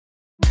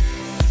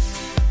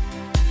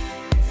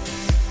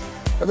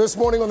This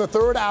morning on the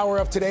third hour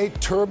of Today,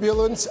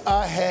 turbulence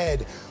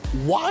ahead.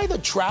 Why the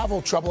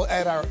travel trouble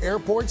at our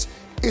airports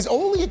is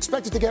only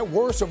expected to get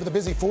worse over the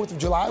busy 4th of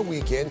July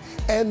weekend,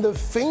 and the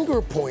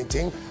finger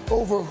pointing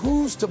over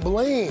who's to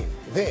blame.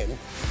 Then,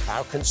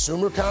 our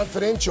Consumer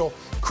Confidential,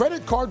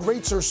 credit card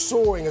rates are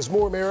soaring as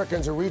more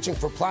Americans are reaching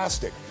for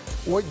plastic.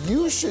 What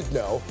you should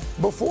know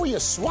before you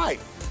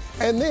swipe.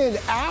 And then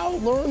Al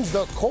learns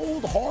the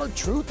cold, hard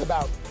truth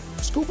about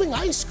scooping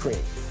ice cream.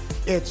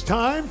 It's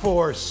time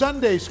for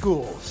Sunday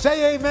School.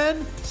 Say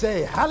amen,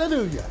 say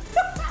hallelujah.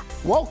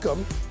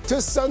 Welcome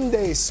to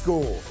Sunday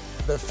School,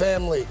 the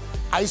family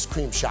ice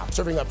cream shop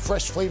serving up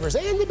fresh flavors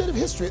and a bit of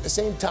history at the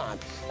same time.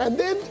 And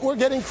then we're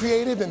getting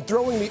creative and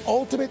throwing the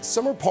ultimate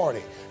summer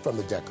party, from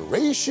the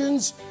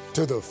decorations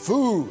to the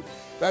food.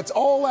 That's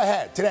all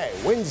ahead today,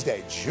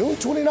 Wednesday, June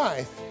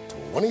 29th,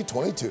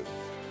 2022.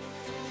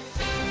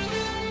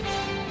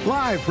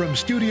 Live from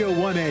Studio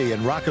 1A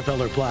in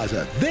Rockefeller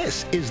Plaza,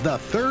 this is the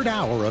third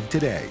hour of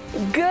Today.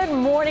 Good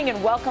morning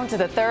and welcome to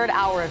the third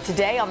hour of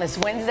Today on this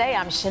Wednesday.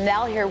 I'm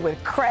Chanel here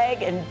with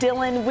Craig and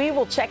Dylan. We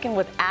will check in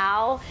with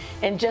Al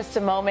in just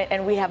a moment,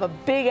 and we have a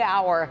big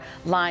hour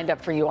lined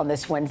up for you on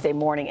this Wednesday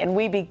morning. And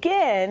we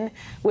begin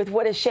with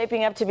what is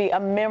shaping up to be a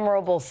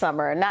memorable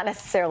summer, not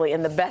necessarily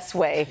in the best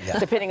way,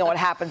 depending on what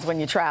happens when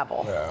you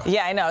travel.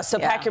 Yeah, I know. So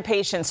pack your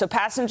patience. So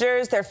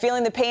passengers, they're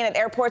feeling the pain at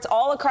airports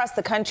all across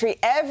the country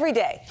every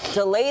day.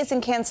 Delays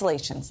and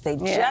cancellations. They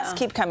just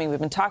keep coming. We've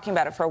been talking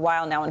about it for a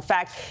while now. In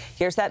fact,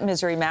 here's that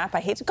misery map. I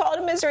hate to call it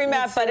a misery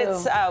map, but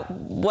it's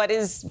what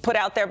is put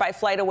out there by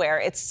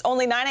FlightAware. It's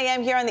only 9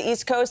 a.m. here on the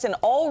East Coast, and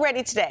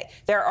already today,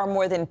 there are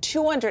more than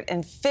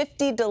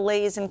 250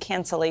 delays and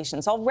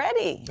cancellations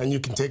already. And you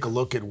can take a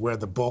look at where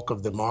the bulk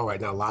of them are right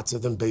now. Lots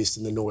of them based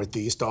in the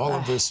Northeast. All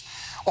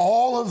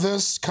of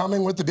this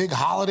coming with the big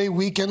holiday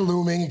weekend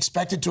looming,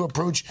 expected to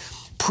approach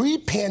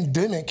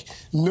pre-pandemic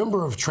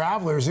number of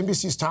travelers.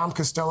 NBC's Tom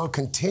Costello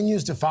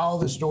continues to follow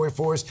the story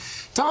for us.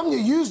 Tom, you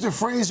used a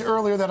phrase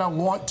earlier that I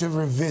want to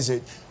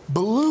revisit.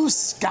 Blue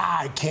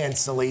sky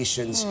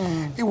cancellations.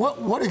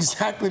 What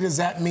exactly does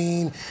that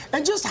mean?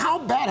 And just how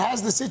bad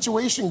has the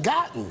situation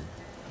gotten?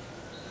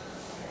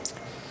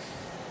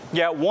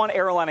 Yeah, one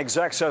airline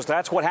exec says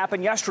that's what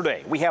happened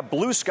yesterday. We have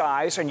blue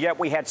skies, and yet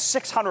we had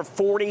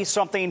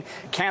 640-something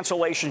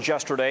cancellations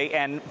yesterday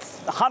and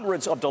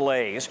hundreds of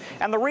delays.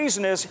 And the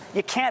reason is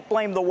you can't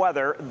blame the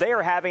weather. They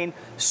are having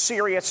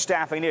serious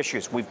staffing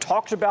issues. We've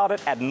talked about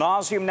it ad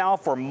nauseum now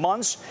for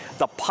months.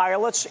 The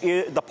pilot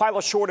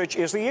shortage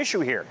is the issue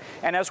here.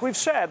 And as we've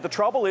said, the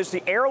trouble is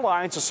the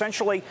airlines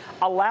essentially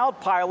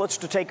allowed pilots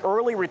to take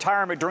early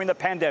retirement during the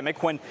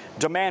pandemic when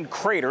demand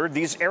cratered.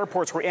 These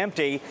airports were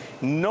empty.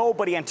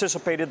 Nobody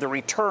anticipated the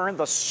return,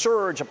 the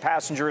surge of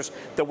passengers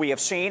that we have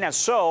seen, and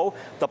so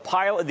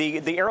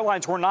the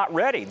airlines were not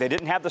ready. They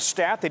didn't have the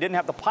staff, they didn't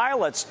have the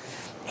pilots.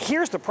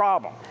 Here's the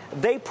problem.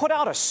 They put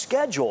out a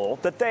schedule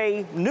that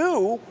they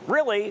knew,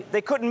 really, they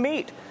couldn't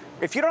meet.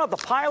 If you don't have the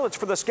pilots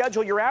for the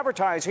schedule you're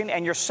advertising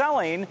and you're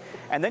selling,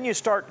 and then you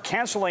start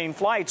canceling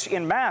flights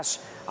en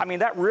masse, I mean,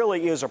 that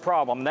really is a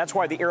problem. And that's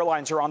why the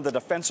airlines are on the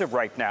defensive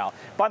right now.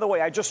 By the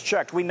way, I just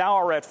checked. We now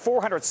are at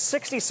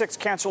 466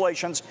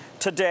 cancellations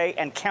today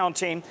and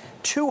counting.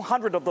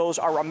 200 of those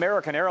are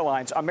American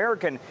Airlines.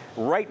 American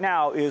right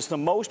now is the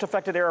most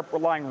affected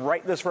airline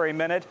right this very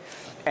minute.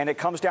 And it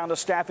comes down to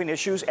staffing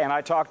issues. And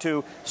I talked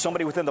to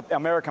somebody within the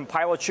American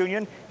Pilots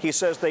Union. He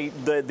says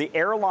the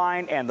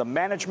airline and the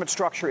management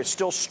structure is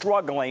still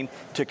struggling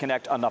to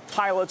connect enough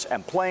pilots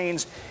and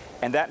planes.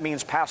 And that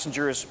means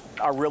passengers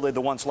are really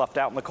the ones left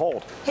out in the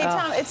cold. Hey,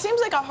 Tom, it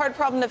seems like a hard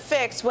problem to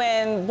fix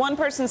when one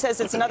person says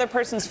it's another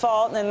person's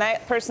fault and then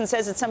that person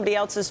says it's somebody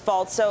else's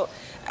fault. So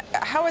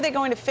how are they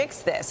going to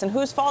fix this, and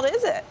whose fault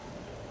is it?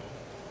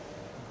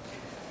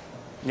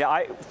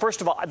 Yeah,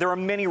 first of all, there are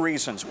many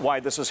reasons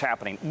why this is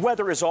happening.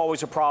 Weather is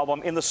always a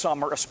problem in the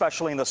summer,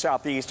 especially in the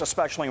Southeast,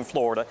 especially in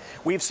Florida.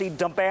 We've seen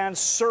demand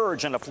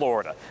surge into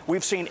Florida.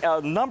 We've seen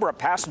a number of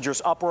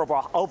passengers up over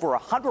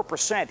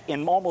 100%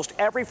 in almost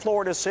every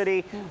Florida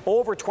city,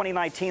 over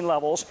 2019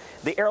 levels.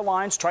 The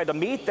airlines tried to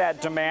meet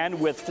that demand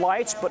with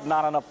flights, but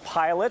not enough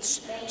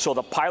pilots. So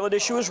the pilot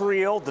issue is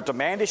real. The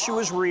demand issue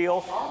is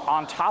real.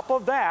 On top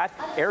of that,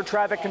 air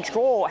traffic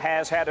control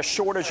has had a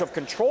shortage of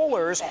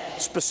controllers,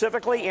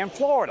 specifically in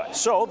Florida.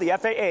 So the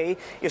FAA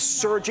is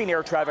surging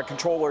air traffic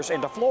controllers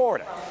into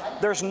Florida.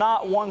 There's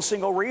not one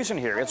single reason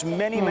here. It's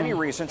many, many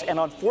reasons. And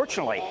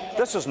unfortunately,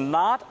 this is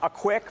not a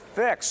quick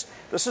fix.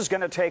 This is going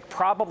to take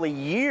probably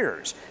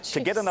years to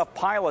get enough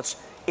pilots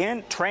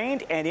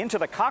trained and into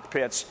the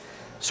cockpits.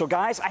 So,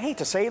 guys, I hate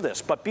to say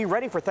this, but be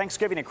ready for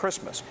Thanksgiving and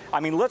Christmas.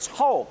 I mean, let's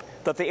hope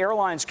that the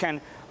airlines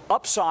can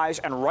upsize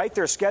and write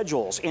their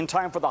schedules in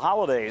time for the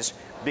holidays,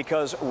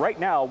 because right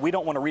now we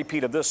don't want a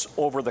repeat of this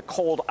over the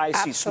cold,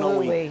 icy,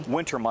 snowy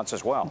winter months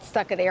as well.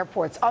 Stuck at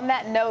airports. On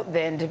that note,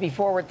 then, to be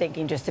forward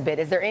thinking just a bit,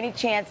 is there any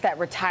chance that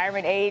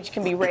retirement age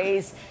can be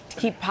raised to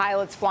keep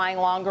pilots flying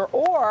longer,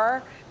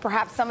 or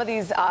perhaps some of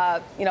these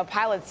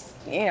pilots,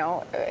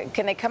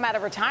 can they come out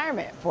of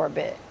retirement for a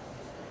bit?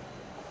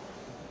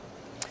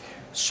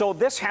 So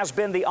this has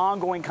been the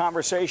ongoing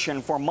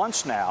conversation for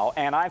months now,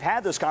 and I've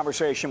had this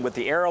conversation with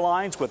the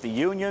airlines, with the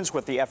unions,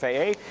 with the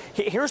FAA.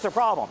 Here's the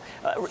problem.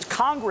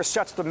 Congress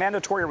sets the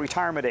mandatory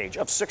retirement age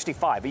of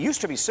 65. It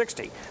used to be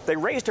 60. They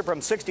raised it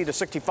from 60 to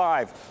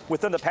 65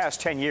 within the past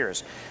 10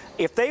 years.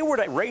 If they were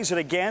to raise it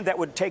again, that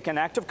would take an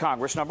act of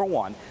Congress, number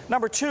one.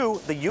 Number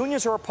two, the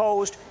unions are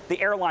opposed,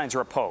 the airlines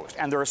are opposed,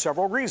 and there are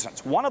several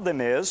reasons. One of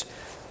them is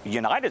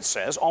United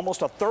says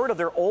almost a third of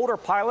their older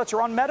pilots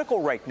are on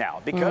medical right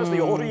now because the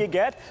older you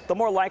get, the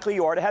more likely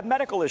you are to have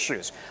medical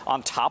issues.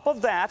 On top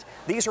of that,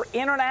 these are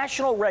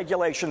international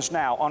regulations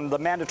now on the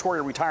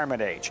mandatory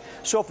retirement age.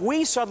 So if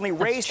we suddenly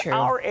raised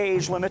our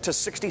age limit to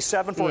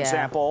 67, for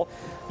example,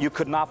 you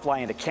could not fly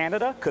into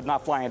Canada, could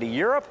not fly into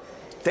Europe.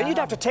 Then you'd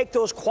have to take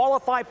those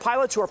qualified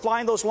pilots who are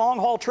flying those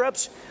long-haul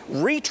trips,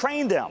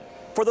 retrain them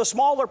for the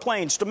smaller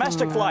planes,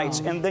 domestic flights,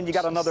 and then you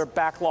got another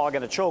backlog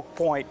and a choke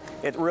point.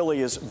 It really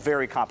is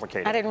very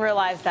complicated. I didn't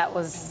realize that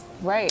was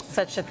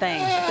such a thing.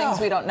 Things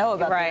we don't know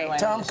about. Right.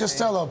 Tom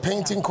Costello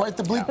painting quite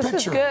the bleak picture.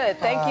 This is good.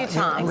 Thank you,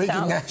 Tom.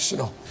 Reagan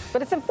National.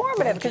 But it's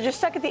informative because you're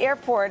stuck at the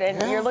airport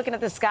and you're looking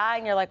at the sky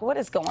and you're like, what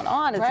is going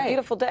on? It's a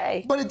beautiful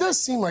day. But it does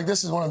seem like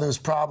this is one of those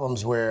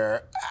problems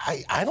where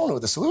I don't know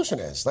what the solution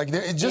is. Like,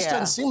 it just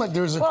doesn't seem like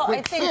there's a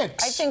quick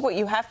fix. I think what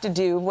you have to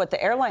do, what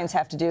the airlines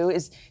have to do,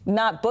 is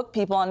not book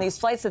people on these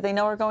flights that they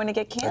know are going to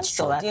get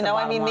canceled. That's you know,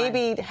 I mean,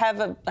 maybe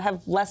have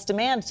less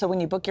demand so when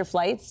you book your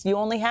flights, you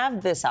only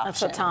have this option.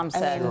 That's what Tom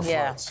said.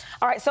 Flights.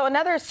 All right, so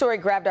another story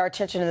grabbed our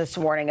attention this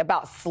morning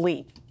about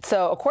sleep.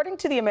 So according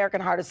to the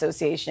American Heart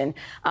Association,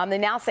 they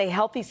now say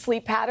healthy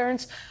sleep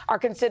patterns are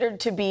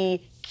considered to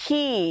be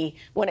key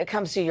when it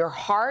comes to your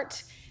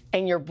heart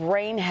and your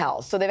brain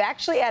health. So they've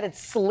actually added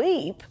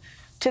sleep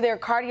to their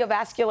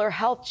cardiovascular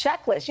health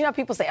checklist. You know,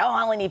 people say, oh,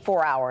 I only need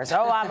 4 hours.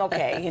 Oh, I'm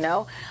okay, you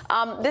know.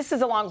 This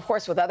is along, of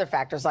course, with other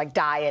factors like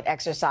diet,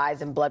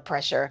 exercise, and blood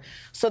pressure.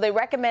 So they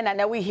recommend, I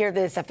know we hear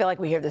this, I feel like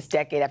we hear this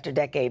decade after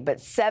decade,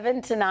 but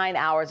 7 to 9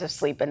 hours of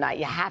sleep a night.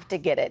 You have to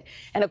get it.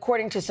 And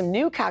according to some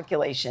new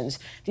calculations,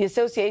 the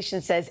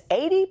association says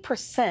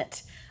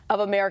 80% of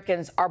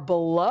Americans are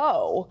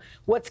below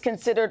what's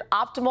considered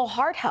optimal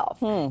heart health.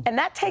 And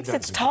that takes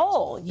its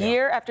toll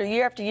year after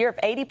year after year.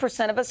 If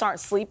 80% of us aren't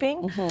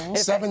sleeping.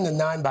 7 to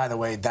 9, by the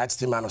way, that's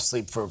the amount of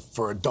sleep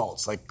for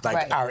adults, like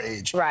our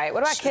age. Right.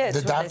 What about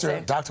kids?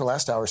 The doctor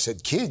last hour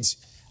said kids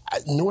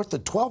north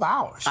of 12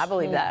 hours. I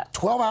believe that.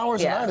 12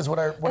 hours a night is what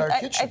our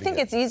kids should be. I think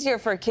it's easier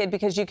for a kid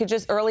because you could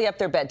just early up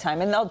their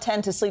bedtime and they'll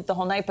tend to sleep the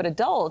whole night. But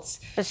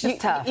adults, it's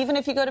just tough. Even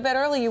if you go to bed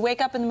early, you wake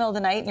up in the middle of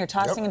the night and you're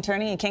tossing and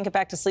turning and you can't get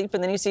back to sleep.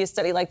 And then you see a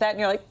study like that and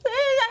you're like, hey,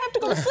 I have to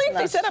go to sleep.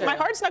 They said my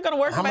heart's not going to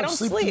work if I don't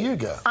sleep. How much sleep do you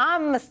get?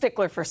 I'm a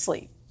stickler for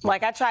sleep.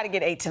 Like, I try to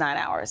get 8 to 9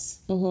 hours.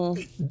 A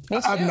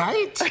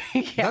night?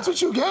 That's what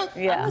you get?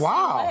 Yeah.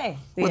 Wow.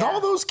 With all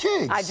those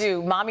kids? I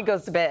do. Mommy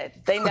goes to bed.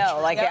 They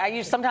know. Like,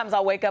 sometimes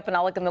I'll wake up and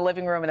I'll look in the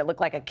living room and it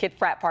looked like a kid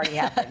frat party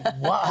happened.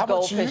 Wow. How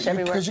about you?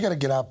 Everywhere. Because you got to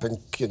get up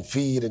and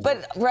feed.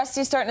 But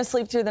Rusty's starting to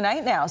sleep through the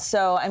night now.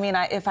 So, I mean,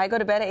 if I go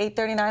to bed at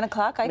 8:30, 9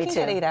 o'clock, I can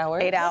get 8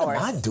 hours. 8 hours.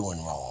 What am I doing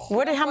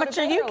wrong? How much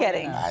are you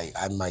getting?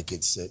 I might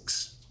get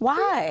 6.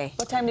 Why?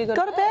 What time do you go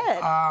to bed?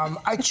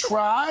 I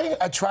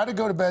try to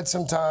go to bed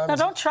sometimes. No,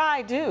 don't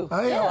try, do.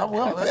 I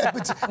will.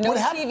 No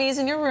TVs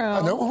in your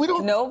room. No, we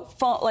don't. No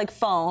phone.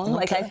 Okay.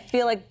 Like, I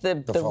feel like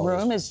the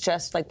room is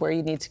just like where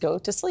you need to go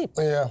to sleep.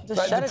 Yeah. The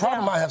problem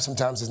down. I have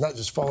sometimes is not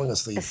just falling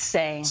asleep. It's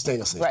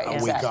staying asleep. Right,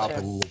 I wake up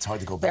and it's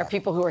hard to go back. There are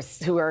people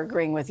who are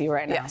agreeing with you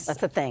right now. Yes.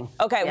 That's the thing.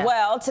 Okay,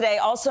 well, today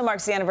also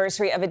marks the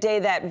anniversary of a day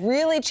that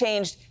really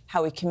changed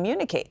how we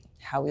communicate,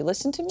 how we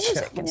listen to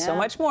music, and so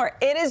much more.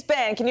 It has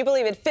been, can you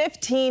believe it,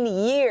 15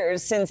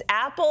 years since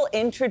Apple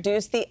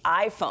introduced the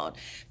iPhone.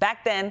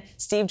 Back then,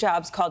 Steve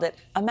Jobs called it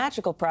a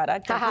magical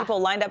product, and people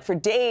lined up for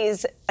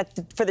days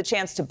for the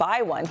chance to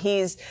buy one.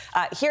 Here's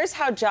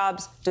how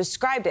Jobs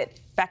described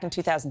it back in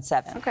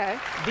 2007. Okay.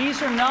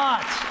 These are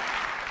not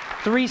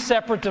 3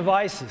 separate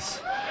devices.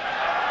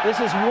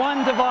 This is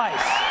one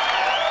device,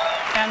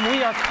 and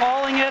we are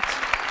calling it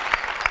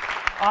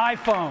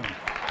iPhone.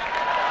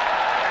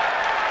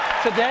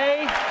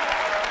 Today,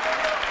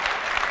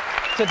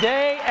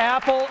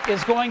 Apple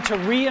is going to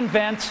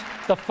reinvent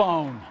the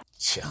phone.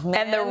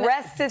 And the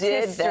rest is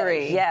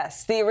history.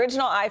 Yes. The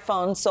original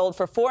iPhone sold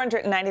for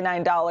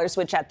 $499,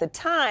 which at the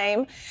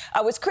time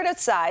was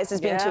criticized as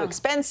being too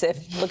expensive.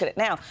 Look at it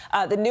now.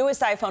 The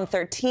newest iPhone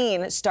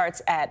 13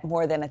 starts at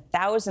more than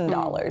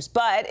 $1,000.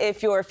 But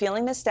if you're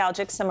feeling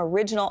nostalgic, some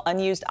original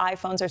unused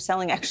iPhones are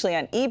selling actually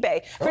on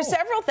eBay for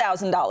several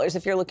 $1,000s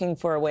if you're looking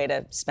for a way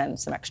to spend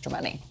some extra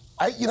money.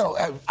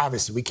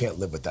 Obviously, we can't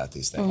live without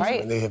these things. Right.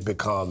 And they have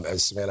become,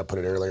 as Savannah put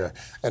it earlier,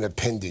 an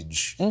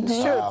appendage.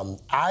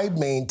 I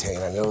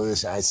maintain, I know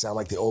this, I sound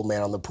like the old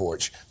man on the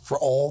porch, for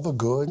all the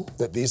good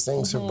that these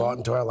things have brought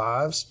into our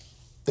lives,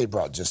 they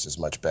brought just as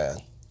much bad.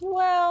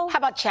 Well, how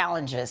about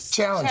challenges?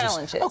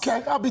 Challenges.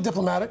 Okay, I'll be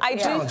diplomatic. I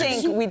do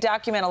think we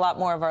document a lot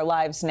more of our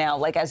lives now,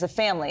 like as a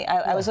family.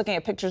 I was looking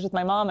at pictures with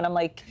my mom, and I'm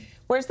like,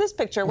 Where's this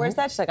picture? Where's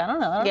that? She's like, I don't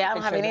know. I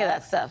don't have any of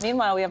that stuff.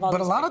 Meanwhile, we have all.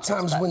 But a lot of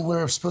times when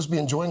we're supposed to be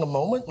enjoying a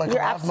moment, like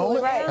You're a live absolutely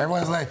moment, right.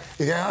 everyone's like,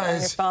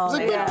 it's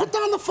like, Yeah. put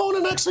down the phone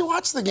and actually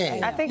watch the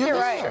game. I think you're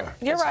right.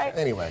 You're right.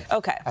 Anyway.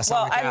 Okay. I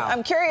sound Well, like Al.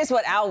 I'm curious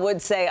what Al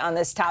would say on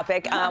this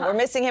topic. We're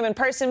missing him in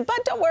person,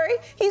 but don't worry,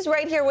 he's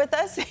right here with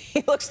us.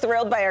 He looks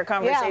thrilled by our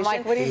conversation. Yeah,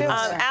 Mike, what are you doing?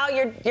 Al,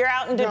 you're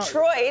out in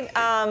Detroit.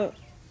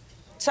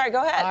 Sorry,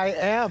 go ahead.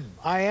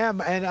 I am,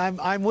 and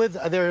I'm with.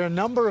 There are a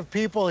number of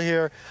people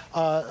here,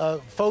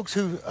 folks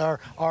who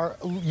are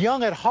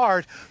young at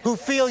heart, who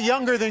feel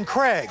younger than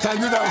Craig. I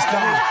knew that was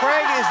coming.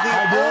 Craig is the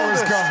I knew it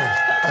was oldest. coming.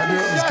 I knew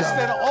it was Just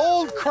coming. an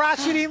old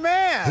crotchety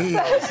man.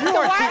 So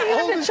why are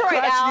you in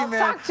Detroit, Al?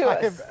 Talk to us.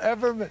 I have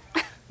ever met.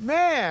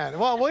 Man,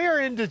 well, we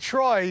are in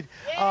Detroit.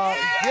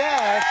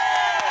 Yes.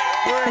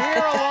 We're here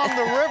along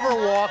the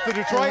Riverwalk, the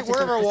Detroit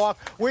Riverwalk,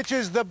 which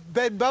has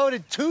been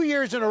voted 2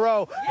 years in a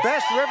row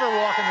best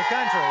Riverwalk in the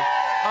country.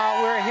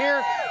 We're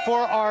here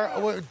for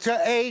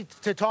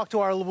to talk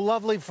to our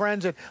lovely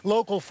friends at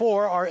Local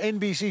 4, our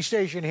NBC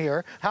station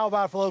here. How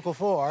about for Local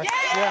 4?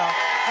 Yeah.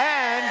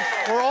 And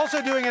we're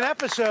also doing an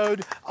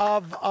episode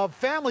of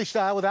Family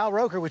Style with Al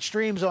Roker, which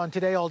streams on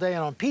Today All Day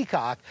and on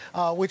Peacock,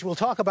 which we'll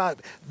talk about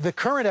the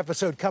current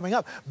episode coming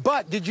up.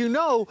 But did you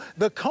know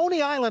the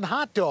Coney Island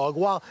hot dog,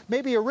 while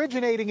maybe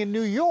originating in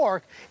New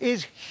York,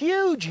 is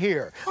huge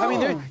here? I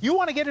mean, you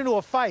want to get into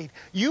a fight,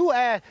 you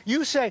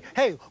say,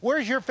 hey,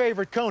 where's your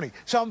favorite Coney?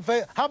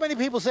 How many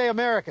people say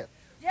American?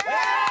 Yeah!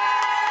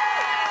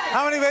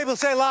 How many people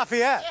say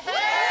Lafayette?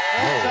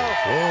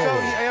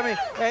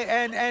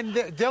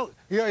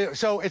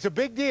 So it's a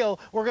big deal.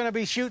 We're going to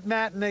be shooting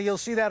that, and you'll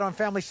see that on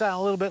Family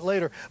Style a little bit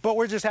later. But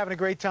we're just having a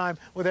great time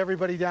with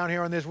everybody down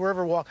here on this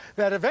Riverwalk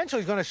that eventually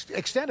is going to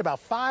extend about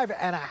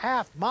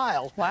 5.5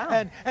 miles. Wow.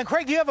 And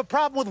Craig, do you have a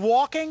problem with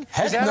walking?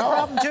 Is that a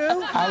problem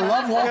too? I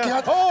love walking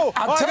out.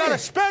 I got to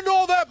spend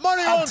all that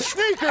money on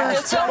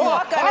sneakers.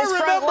 I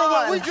remember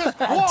when we just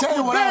walked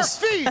with bare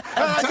feet,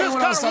 and I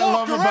just kind of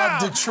walked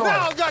around. Detroit.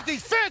 Now I've got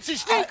these fancy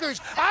sneakers.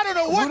 I don't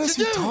know what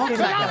to do.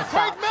 I'm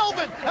Craig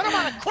Melvin, and I'm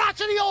on a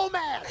crotchety old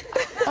man.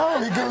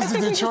 Oh, he goes to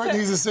Detroit and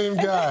he's the same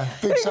guy.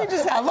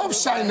 I love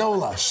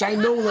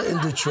Shinola in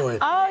Detroit.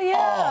 Oh,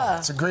 yeah. Oh,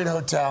 it's a great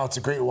hotel. It's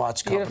a great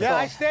watch company. Yeah,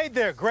 I stayed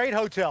there. Great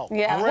hotel.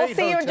 Yeah, Great we'll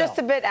see you in hotel. just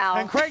a bit, Al.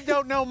 And Craig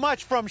don't know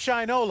much from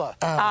Shinola.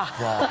 God.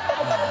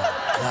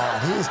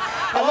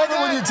 I love it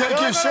when you take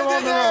your show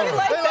on the road. She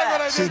liked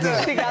that. She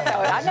did. She got that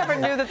one. I never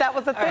knew that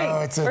was a thing.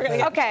 Oh, it's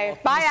a Okay,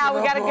 bye, Al.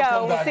 We got to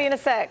go. We'll see you in a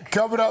sec.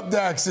 Coming up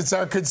next, it's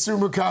our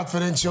Consumer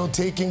Confidential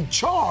taking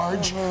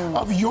charge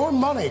of your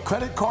money.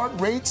 Credit card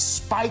rates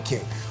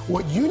spiking.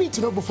 What you need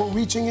to know before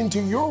reaching into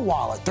your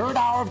wallet. Third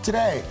hour of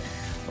today.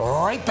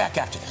 Right back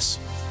after this.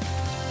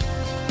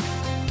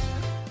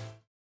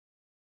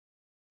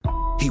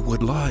 He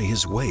would lie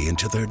his way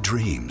into their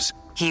dreams.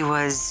 He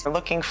was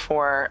looking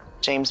for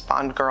James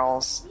Bond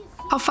girls.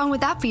 How fun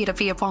would that be to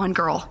be a Bond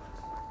girl?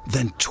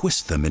 Then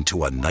twist them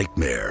into a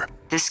nightmare.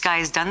 This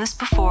guy's done this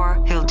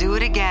before. He'll do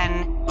it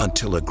again.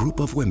 Until a group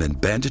of women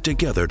banded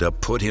together to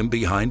put him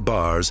behind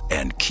bars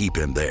and keep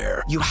him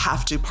there. You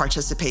have to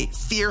participate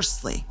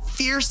fiercely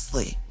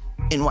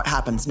in what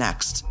happens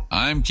next.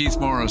 I'm Keith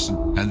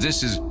Morrison, and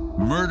this is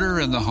Murder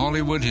in the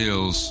Hollywood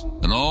Hills,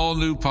 an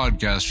all-new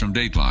podcast from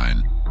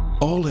Dateline.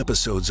 All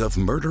episodes of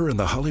Murder in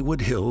the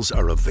Hollywood Hills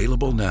are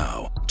available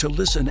now. To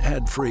listen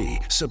ad-free,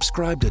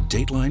 subscribe to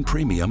Dateline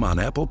Premium on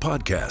Apple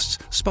Podcasts,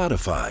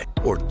 Spotify,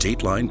 or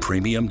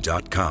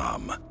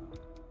DatelinePremium.com.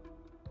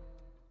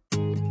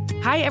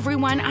 Hi,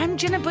 everyone. I'm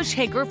Jenna Bush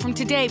Hager from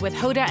Today with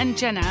Hoda and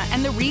Jenna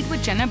and the Read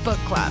with Jenna book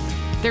club.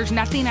 There's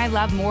nothing I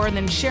love more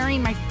than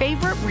sharing my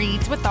favorite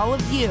reads with all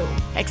of you,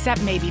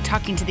 except maybe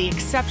talking to the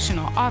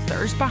exceptional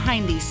authors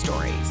behind these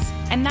stories.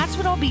 And that's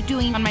what I'll be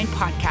doing on my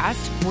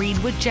podcast, Read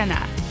with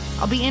Jenna.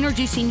 I'll be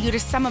introducing you to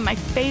some of my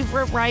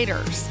favorite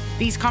writers.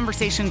 These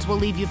conversations will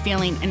leave you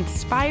feeling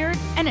inspired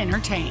and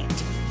entertained.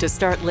 To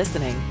start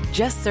listening,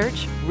 just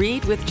search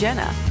Read with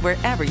Jenna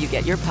wherever you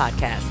get your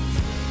podcasts.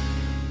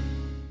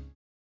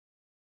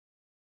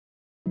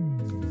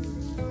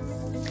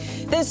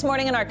 This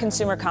morning in our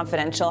Consumer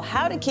Confidential,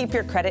 how to keep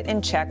your credit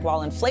in check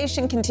while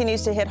inflation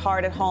continues to hit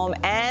hard at home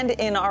and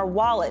in our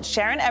wallets.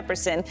 Sharon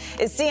Epperson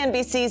is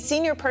CNBC's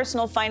senior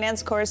personal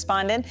finance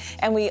correspondent,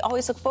 and we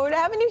always look forward to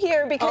having you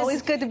here because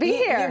always good to be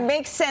here. You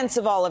make sense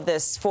of all of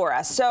this for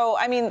us. So,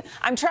 I mean,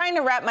 I'm trying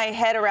to wrap my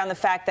head around the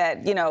fact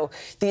that, you know,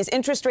 these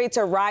interest rates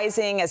are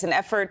rising as an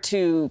effort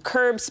to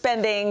curb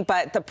spending,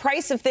 but the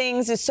price of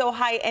things is so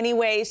high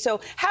anyway.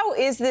 So how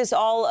is this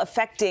all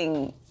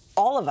affecting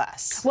all of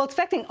us? Well, it's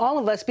affecting all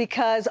of us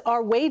because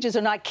our wages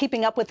are not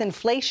keeping up with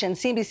inflation.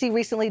 CNBC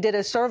recently did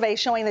a survey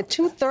showing that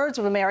 2/3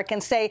 of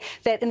Americans say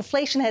that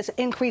inflation has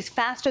increased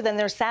faster than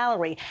their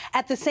salary.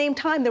 At the same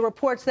time, there are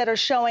reports that are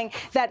showing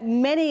that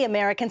many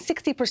Americans,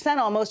 60%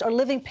 almost, are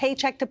living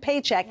paycheck to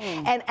paycheck.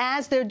 And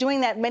as they're doing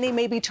that, many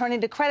may be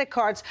turning to credit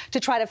cards to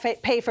try to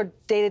pay for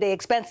day-to-day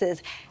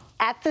expenses.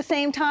 At the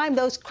same time,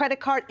 those credit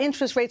card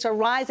interest rates are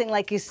rising,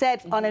 like you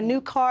said, on a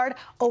new card.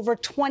 Over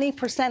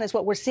 20% is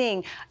what we're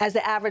seeing as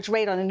the average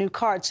rate on a new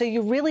card. So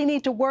you really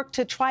need to work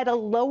to try to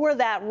lower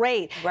that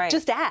rate. Right.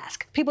 Just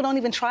ask. People don't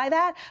even try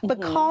that,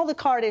 but call the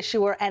card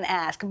issuer and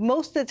ask.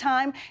 Most of the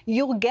time,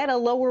 you'll get a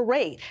lower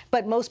rate,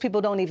 but most people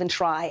don't even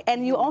try.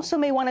 And you also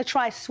may want to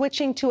try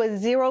switching to a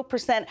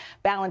 0%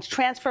 balance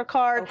transfer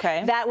card.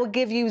 Okay. That will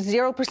give you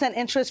 0%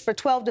 interest for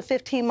 12 to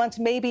 15 months,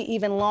 maybe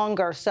even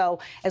longer. So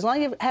as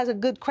long as it has a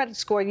good credit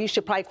score, you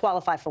should probably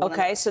qualify for one.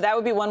 Okay, so that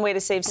would be one way to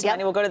save some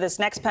money. We'll go to this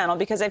next panel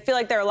because I feel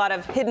like there are a lot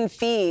of hidden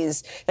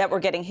fees that we're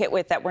getting hit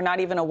with that we're not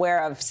even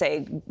aware of,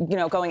 say,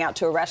 going out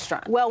to a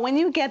restaurant. Well, when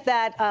you get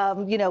that,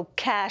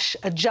 cash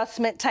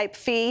adjustment type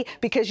fee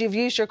because you've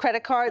used your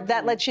credit card,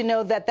 that lets you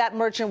know that that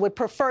merchant would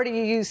prefer to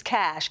use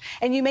cash.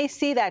 And you may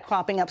see that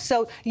cropping up.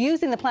 So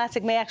using the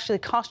plastic may actually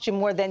cost you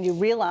more than you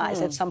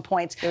realize at some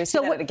points. We see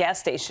that at a gas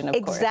station, of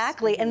course.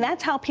 Exactly. And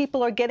that's how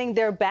people are getting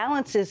their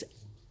balances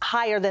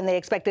higher than they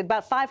expected.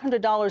 About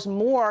 $500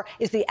 more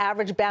is the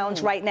average balance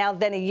right now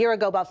than a year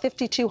ago, about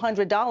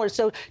 $5,200.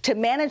 So to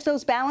manage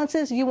those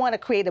balances, you want to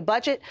create a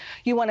budget.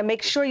 You want to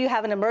make sure you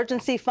have an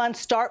emergency fund.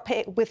 Start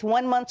with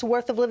 1 month's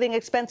worth of living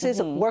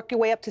expenses, work your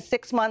way up to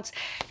 6 months.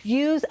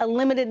 Use a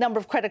limited number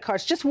of credit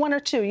cards, just 1 or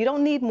 2. You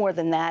don't need more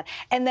than that.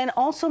 And then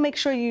also make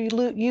sure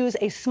you use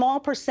a small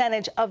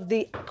percentage of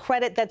the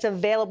credit that's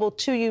available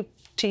to you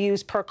to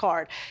use per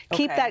card.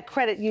 Keep that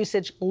credit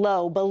usage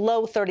low,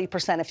 below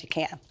 30% if you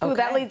can. Ooh,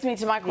 that leads me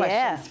to my question.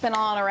 Yeah. Spin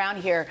on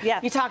around here. Yeah.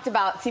 You talked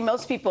about,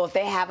 most people, if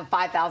they have a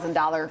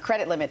 $5,000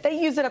 credit limit,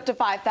 they use it up to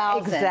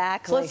 $5,000.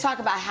 Exactly. So let's talk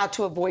about how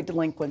to avoid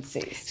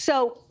delinquencies.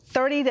 So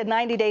 30 to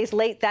 90 days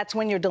late, that's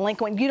when you're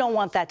delinquent. You don't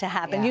want that to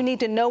happen. Yeah. You need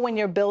to know when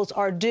your bills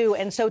are due.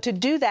 And so to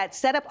do that,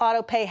 set up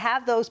auto pay,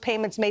 have those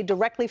payments made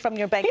directly from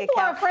your bank People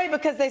account. are afraid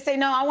because they say,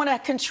 no, I want to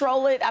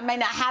control it. I may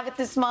not have it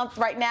this month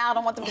right now. I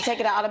don't want them to take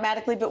it out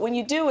automatically. But when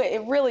you do it,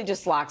 it really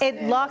just locks it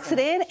in. It locks it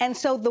in. And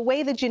so the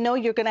way that you know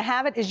you're going to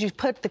have it is you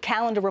put the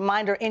calendar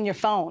reminder in your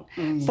phone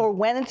for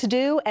when it's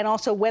due and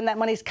also when that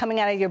money's coming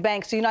out of your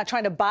bank. So you're not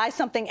trying to buy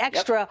something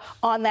extra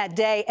on that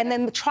day and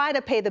then try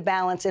to pay the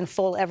balance in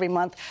full every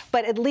month,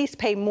 but at least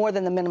pay more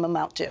than the minimum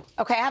amount due.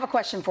 Okay, I have a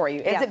question for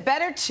you. Is it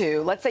better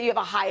to, let's say you have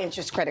a high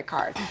interest credit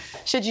card,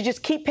 should you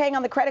just keep paying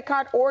on the credit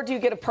card or do you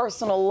get a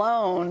personal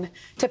loan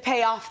to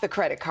pay off the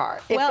credit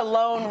card if the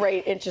loan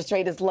rate, interest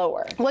rate is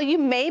lower? Well, you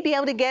may be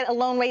able to get a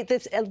loan rate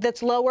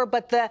that's lower,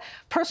 but the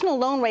personal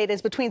loan rate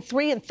is between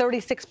 3 and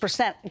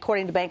 36%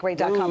 according to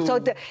bankrate.com. So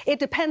it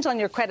depends on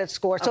your credit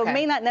score. So it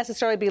may not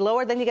necessarily be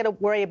lower. Then you got to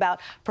worry about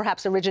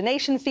perhaps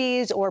origination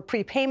fees or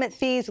prepayment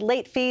fees,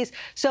 late fees.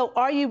 So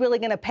are you really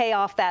going to pay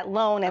off that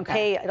loan and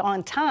pay it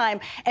on time?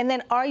 And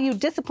then are you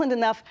disciplined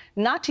enough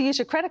not to use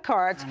your credit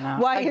cards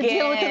while you're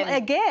dealing with it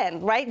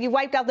again, right? You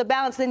wiped out the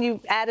balance, then you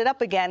add it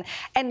up again.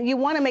 And you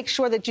want to make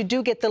sure that you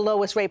do get the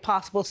lowest rate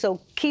possible. So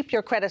keep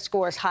your credit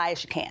score as high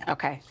as you can.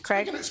 Okay.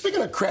 Craig?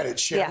 Speaking of credit,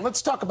 Sharon,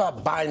 let's talk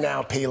about buy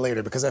now, pay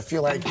later, because I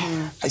feel like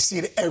I see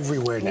it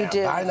everywhere now. You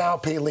do. Buy now,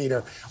 pay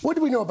later. What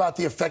do we know about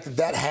the effect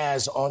that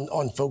has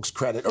on folks'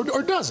 credit,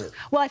 or does it?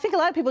 Well, I think a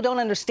lot of people don't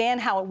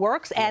understand how it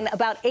works, and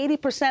about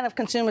 80% of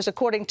consumers,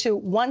 according to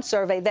one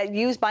survey, that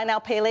use buy now,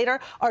 pay later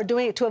are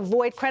doing it to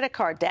avoid credit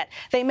card debt.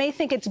 They may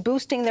think it's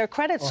boosting their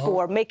credit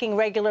score, making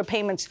regular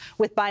payments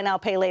with buy now,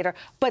 pay later,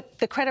 but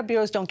the credit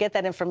bureaus don't get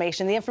that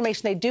information. The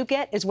information they do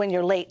get is when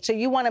you're late. So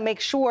you want to make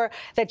sure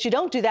that you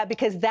don't do that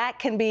because that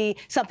can be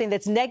something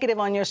that's negative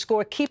on your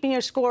score. Keeping your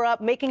score up,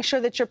 making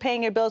sure that you're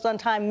paying your bills on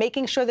time,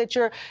 making sure that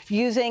you're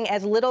using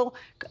as little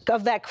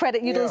of that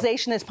credit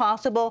utilization as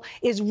possible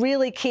is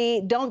really key.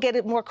 Don't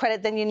get more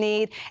credit than you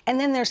need. And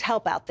then there's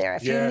help out there.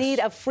 If you need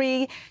a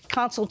free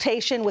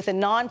consultation with a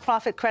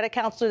nonprofit credit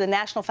counselor, the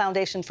National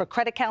Foundation for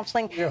Credit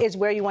Counseling is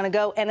where you want to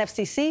go,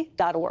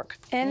 nfcc.org.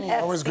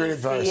 Always great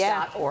advice.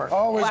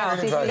 Always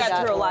great advice. You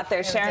got through a lot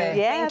there, Sharon.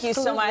 Thank you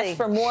so much.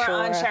 For more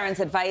on Sharon's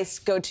advice,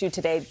 go to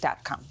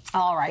today.com.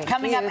 All right.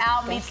 Coming up,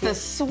 Al meets the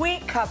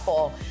sweet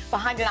couple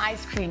behind an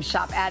ice cream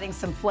shop, adding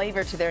some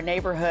flavor to their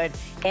neighborhood,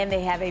 and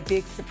they have a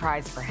big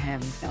surprise for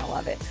him. He's going to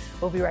love it.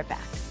 We'll be right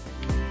back.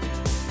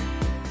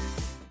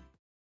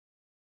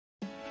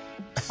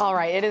 All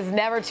right, it is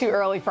never too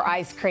early for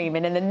ice cream.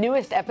 And in the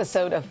newest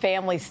episode of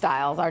Family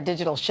Styles, our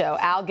digital show,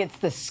 Al gets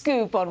the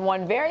scoop on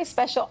one very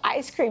special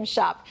ice cream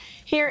shop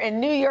here in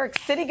New York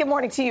City. Good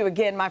morning to you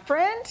again, my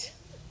friend.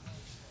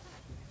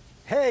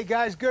 Hey,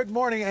 guys, good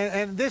morning.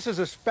 And this is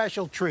a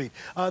special treat.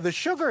 The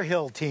Sugar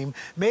Hill team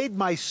made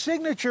my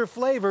signature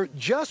flavor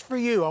just for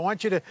you. I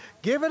want you to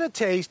give it a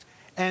taste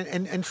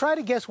and try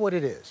to guess what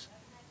it is.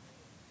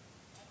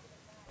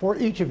 For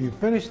each of you,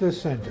 finish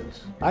this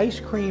sentence. Ice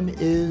cream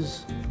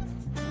is...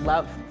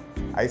 Love.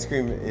 Ice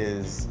cream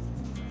is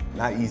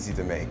not easy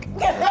to make.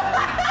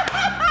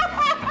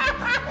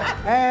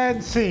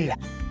 And scene.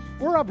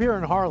 We're up here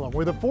in Harlem,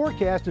 where the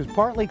forecast is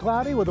partly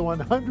cloudy with a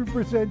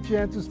 100%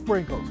 chance of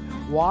sprinkles.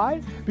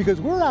 Why?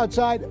 Because we're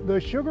outside the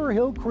Sugar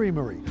Hill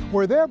Creamery,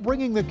 where they're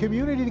bringing the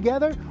community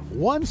together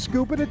one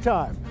scoop at a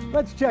time.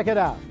 Let's check it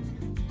out.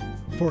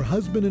 For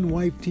husband and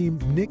wife team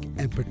Nick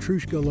and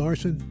Petrushka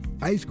Larson,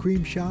 ice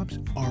cream shops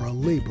are a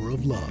labor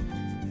of love.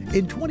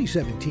 In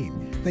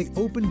 2017, they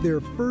opened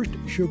their first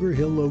Sugar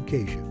Hill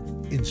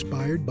location,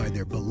 inspired by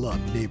their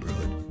beloved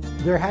neighborhood.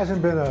 There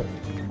hasn't been an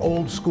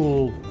old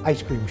school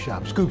ice cream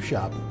shop, scoop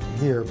shop,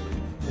 here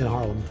in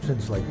Harlem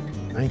since like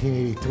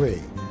 1983.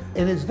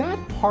 And is that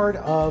part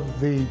of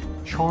the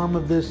charm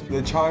of this?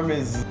 The charm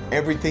is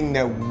everything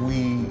that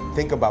we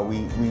think about. We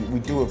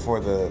do it for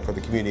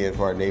the community and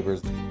for our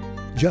neighbors.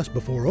 Just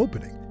before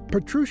opening,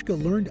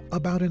 Petrushka learned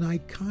about an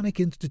iconic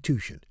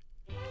institution,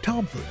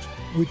 Tomford's,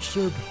 which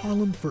served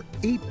Harlem for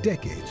 8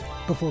 decades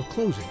before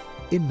closing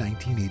in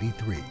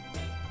 1983.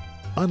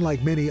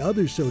 Unlike many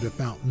other soda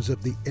fountains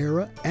of the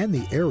era and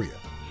the area,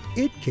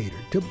 it catered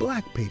to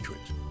black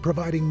patrons,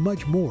 providing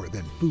much more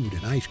than food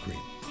and ice cream.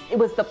 It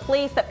was the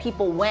place that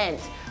people went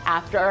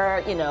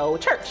after,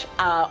 church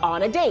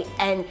on a date.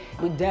 And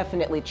we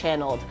definitely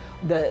channeled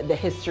the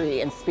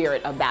history and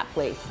spirit of that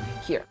place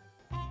here.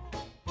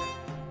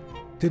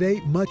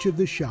 Today, much of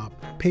the shop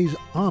pays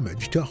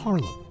homage to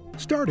Harlem,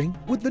 starting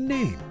with the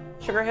name.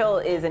 Sugar Hill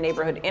is a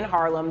neighborhood in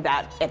Harlem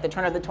that at the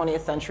turn of the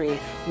 20th century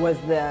was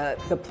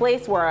the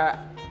place where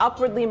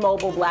upwardly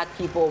mobile black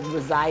people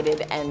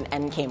resided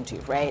and came to,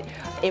 right?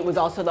 It was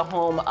also the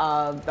home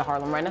of the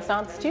Harlem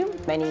Renaissance too.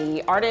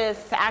 Many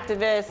artists,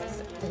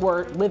 activists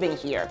were living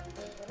here.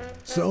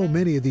 So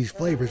many of these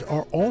flavors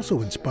are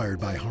also inspired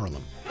by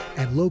Harlem,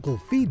 and local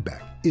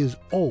feedback is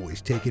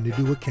always taken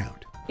into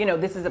account.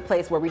 This is a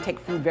place where we take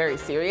food very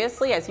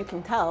seriously, as you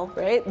can tell,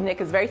 right? Nick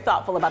is very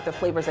thoughtful about the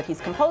flavors that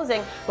he's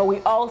composing, but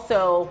we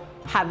also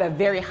have a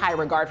very high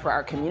regard for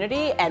our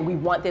community, and we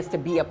want this to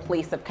be a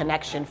place of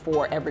connection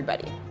for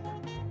everybody.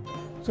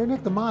 So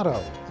Nick, the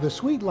motto, the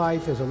sweet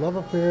life is a love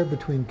affair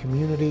between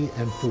community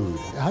and food.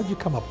 How'd you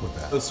come up with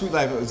that? The sweet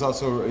life is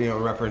also, a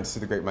reference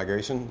to the Great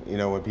Migration.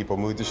 When people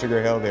moved to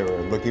Sugar Hill, they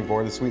were looking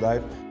for the sweet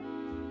life.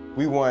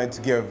 We wanted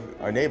to give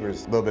our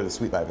neighbors a little bit of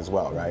sweet life as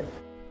well, right?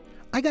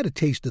 I got a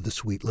taste of the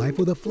sweet life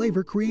with a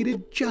flavor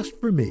created just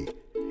for me.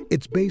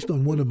 It's based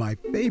on one of my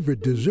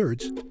favorite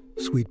desserts,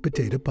 sweet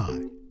potato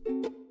pie.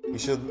 You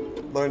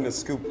should learn to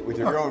scoop with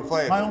your own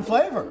flavor. My own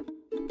flavor.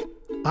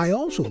 I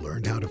also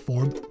learned how to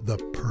form the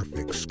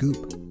perfect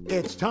scoop.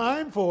 It's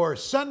time for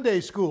Sunday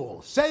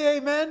school. Say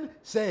amen,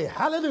 say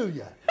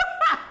hallelujah.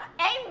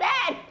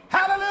 Amen.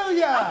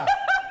 Hallelujah.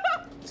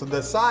 So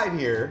the side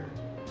here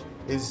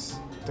is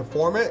to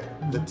form it.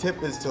 The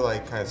tip is to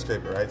kind of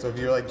scrape it, right? So if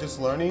you're just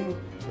learning,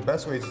 the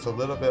best way is just a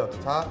little bit at the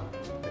top,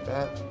 like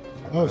that.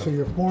 Oh, so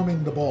you're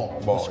forming the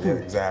ball. Ball, the scoop.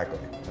 yeah, exactly.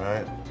 All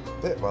right.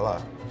 That's it,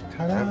 voila.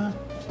 Ta-da.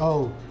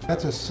 Oh,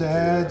 that's a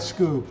sad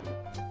scoop.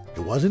 It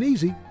wasn't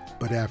easy,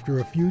 but after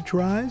a few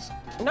tries.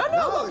 No,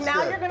 look,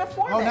 now you're going to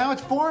form it. Oh, now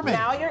it's forming.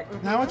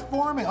 Now it's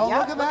forming. Oh, Yep,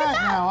 look at that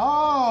now.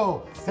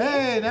 Oh,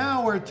 hey,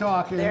 now we're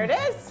talking. There it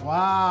is.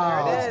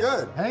 Wow. There it is.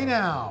 That's good. Hey,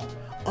 now.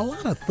 A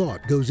lot of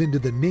thought goes into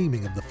the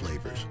naming of the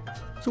flavors.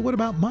 So what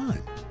about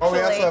mine? Oh, we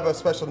also have a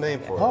special name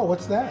for it. Oh,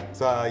 what's that?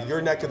 It's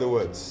your neck of the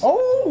woods.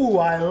 Oh,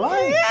 I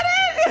like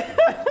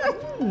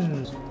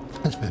it.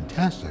 That's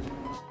fantastic.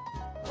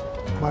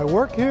 My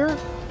work here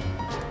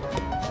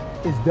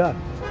is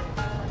done.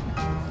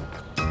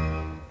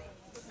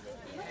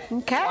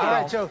 Okay. All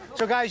right, so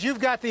guys, you've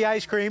got the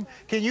ice cream.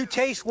 Can you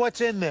taste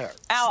what's in there?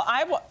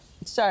 Al,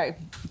 sorry,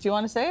 do you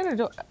want to say it?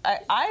 Or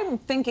I'm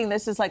thinking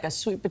this is like a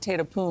sweet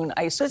potato poon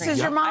ice cream. This is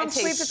your mom's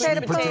I taste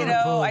sweet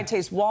potato poon. I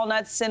taste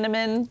walnuts,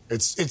 cinnamon.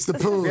 It's the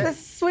poon. This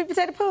is sweet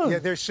potato poon. Yeah,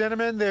 there's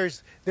cinnamon.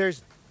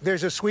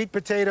 There's a sweet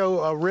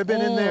potato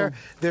ribbon in there.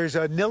 There's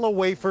Nilla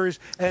wafers,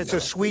 and it's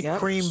a sweet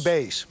cream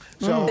base.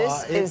 So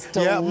this is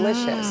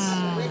delicious.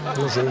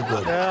 Those are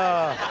good.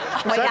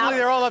 Suddenly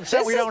they're all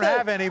upset we don't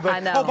have any.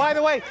 But oh, by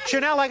the way,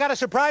 Chanel, I got a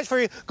surprise for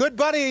you. Good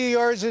buddy of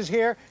yours is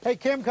here. Hey,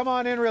 Kim, come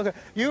on in real quick.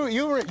 You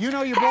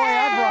know your boy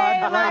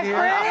Evrod right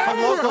here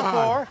from Local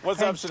 4.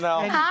 What's up,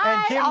 Chanel? And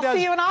Kim I'll does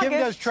see you in August. Kim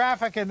does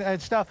traffic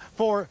and stuff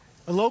for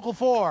Local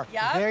 4.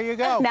 Yep. There you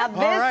go. Now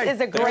this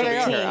is a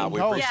great team. We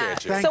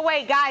appreciate you. So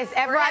wait, guys,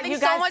 We're Evrod, having you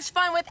guys. so much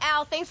fun with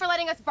Al. Thanks for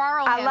letting us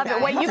borrow him. I love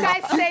it. Wait, you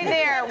guys stay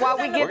there while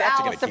we give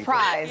Al a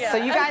surprise. So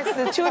you guys,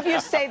 the two of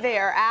you stay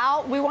there.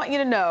 Al, we want you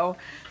to know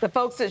the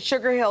folks at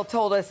Sugar Hill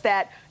told us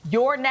that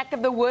your neck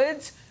of the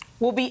woods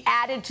will be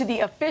added to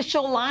the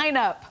official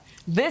lineup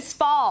this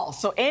fall.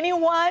 So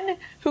anyone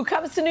who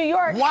comes to New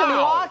York can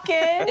walk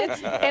in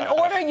and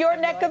order your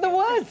neck of the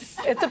woods.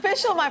 It's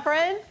official, my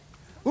friend.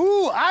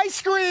 Ooh,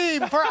 ice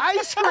cream for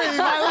ice cream.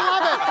 I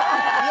love it.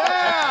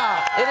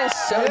 Yeah. It is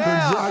so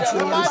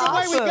good. By the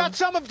way, we've got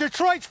some of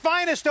Detroit's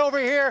finest over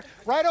here.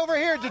 Right over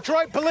here,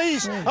 Detroit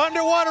Police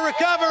Underwater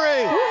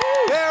Recovery.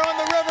 There on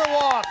the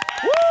Riverwalk.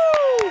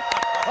 Woo!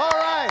 All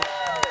right.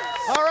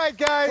 All right,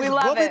 guys.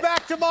 We'll be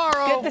back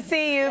tomorrow. Good to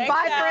see you. Thanks,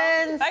 Bye, Al.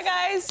 friends. Bye,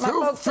 guys.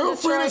 Feel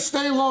free to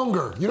stay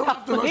longer. You don't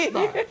have to rush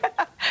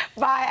back.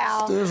 Bye,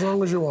 Al. Stay as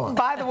long as you want.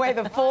 By the way,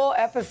 the full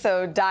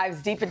episode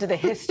dives deep into the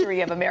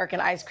history of American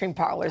ice cream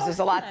parlors. There's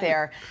a lot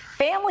there.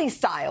 Family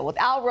Style with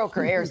Al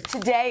Roker airs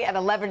today at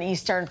 11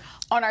 Eastern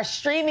on our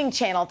streaming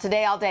channel,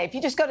 Today All Day. If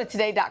you just go to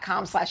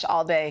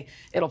today.com/allday,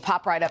 it'll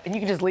pop right up, and you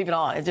can just leave it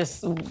on. It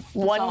just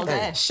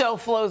one show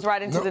flows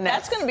right into the next.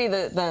 That's going to be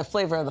the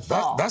flavor of the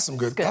fall. That's some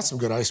good. That's some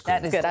good ice cream.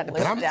 That is good. And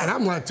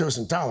I'm lactose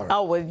intolerant.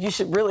 Oh, well, you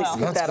should really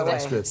scoop that away.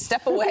 That's good.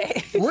 Step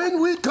away.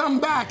 When we come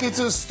back, it's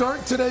a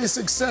Start Today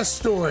success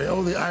story.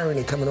 Oh, the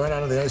irony coming right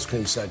out of the ice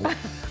cream segment.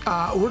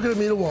 We're going to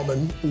meet a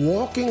woman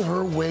walking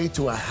her way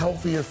to a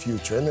healthier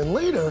future. And then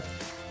later,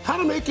 how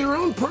to make your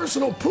own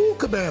personal pool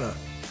cabana.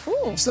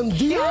 Ooh, some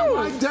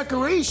DIY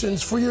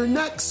decorations for your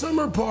next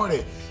summer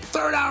party.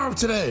 Third hour of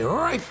Today.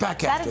 Right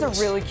back after this. That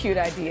is a really cute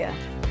idea.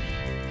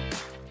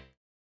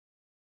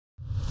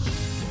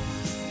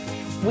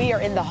 We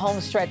are in the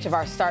home stretch of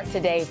our Start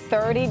Today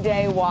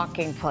 30-day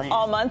walking plan.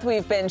 All month,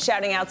 we've been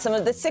shouting out some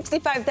of the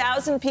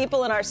 65,000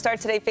 people in our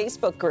Start Today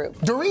Facebook group.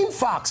 Doreen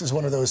Fox is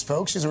one of those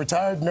folks. She's a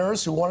retired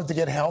nurse who wanted to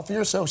get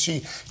healthier, so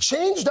she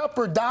changed up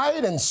her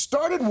diet and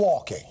started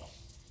walking.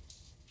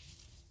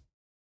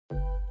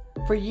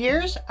 For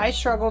years, I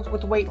struggled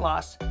with weight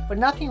loss, but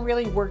nothing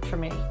really worked for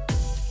me.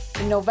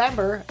 In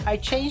November, I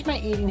changed my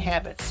eating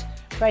habits,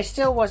 but I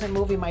still wasn't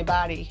moving my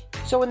body.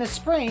 So in the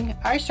spring,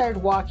 I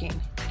started walking,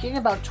 getting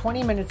about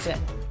 20 minutes in.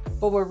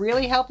 But what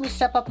really helped me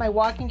step up my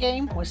walking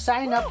game was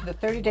signing up for the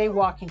 30-day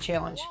walking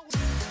challenge.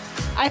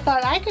 I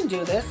thought I can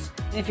do this,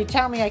 and if you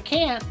tell me I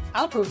can't,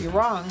 I'll prove you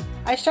wrong.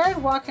 I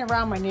started walking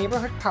around my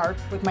neighborhood park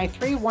with my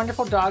 3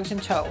 wonderful dogs in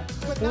tow.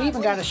 We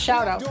even got a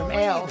shout out from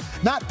Al.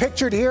 Not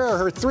pictured here are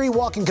her 3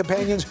 walking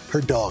companions,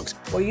 her dogs.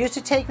 What used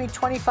to take me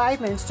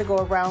 25 minutes to go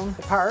around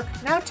the park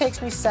now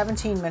takes me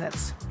 17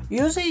 minutes.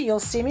 Usually you'll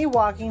see me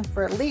walking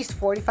for at least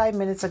 45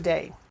 minutes a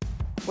day.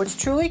 What's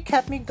truly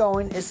kept me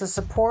going is the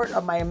support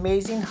of my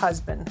amazing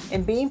husband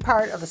and being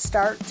part of the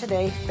Start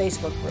Today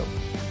Facebook group.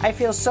 I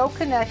feel so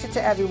connected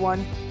to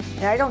everyone,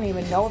 and I don't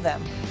even know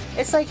them.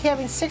 It's like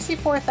having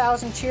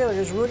 64,000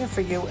 cheerleaders rooting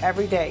for you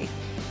every day.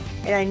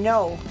 And I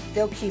know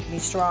they'll keep me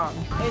strong.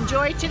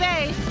 Enjoy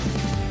today!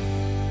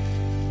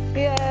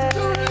 Yay!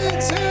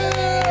 Doreen's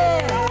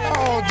here!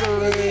 Oh,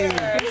 Doreen!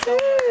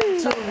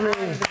 To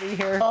be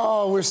here.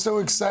 Oh, we're so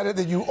excited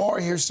that you are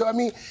here. So, I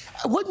mean,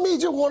 what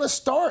made you want to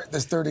start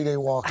this 30-day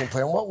walking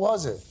plan? What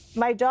was it?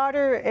 My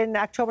daughter in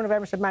October,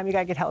 November said, Mom, you got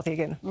to get healthy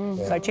again.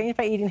 Mm-hmm. So I changed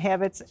my eating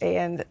habits,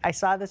 and I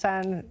saw this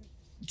on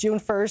June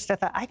 1st. I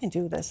thought, I can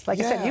do this.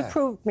 Like I said,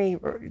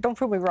 don't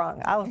prove me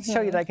wrong. I'll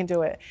show you that I can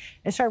do it.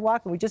 And started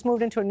walking. We just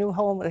moved into a new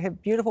home. We have a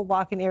beautiful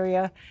walking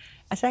area.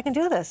 I said, I can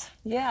do this.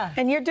 Yeah.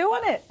 And you're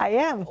doing it. I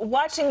am.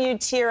 Watching you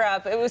tear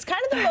up, it was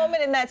kind of the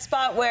moment in that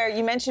spot where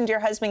you mentioned your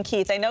husband,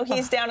 Keith. I know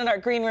he's down in our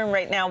green room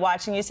right now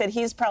watching. You said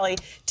he's probably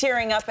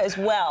tearing up as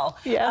well.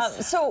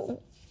 Yes.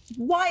 So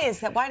why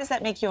is that? Why does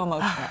that make you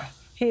emotional?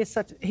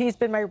 He's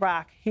been my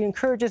rock. He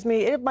encourages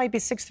me. It might be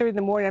 6:30 in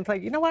the morning. I'm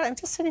like, you know what? I'm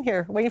just sitting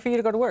here waiting for you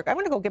to go to work. I'm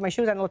going to go get my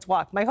shoes on and let's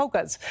walk. My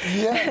Hokas.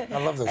 Yeah, I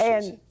love those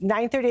shoes. And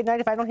 9:30 at night,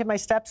 if I don't have my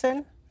steps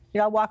in,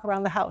 I'll walk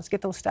around the house,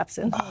 get those steps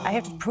in. I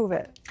have to prove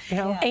it.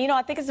 And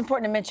I think it's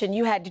important to mention did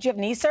you have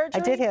knee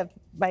surgery? I did have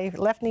my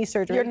left knee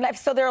surgery.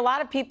 So there are a lot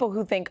of people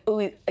who think,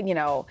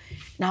 no,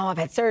 I've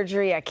had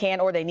surgery, I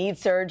can't, or they need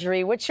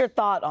surgery. What's your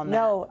thought on that?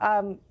 No,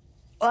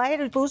 well, I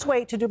had to lose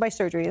weight to do my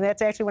surgery, and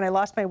that's actually when I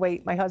lost my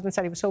weight. My husband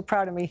said he was so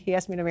proud of me, he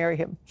asked me to marry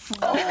him.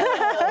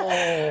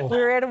 Oh. We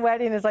were at a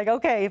wedding, it's like,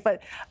 okay,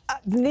 but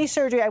knee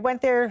surgery, I went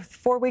there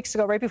 4 weeks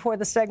ago, right before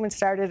the segment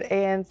started,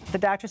 and the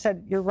doctor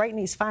said, your right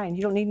knee's fine,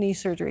 you don't need knee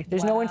surgery.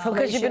 There's no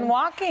inflammation. Because you've been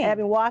walking. And I've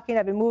been walking,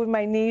 I've been moving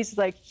my knees,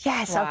 like,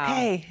 yes,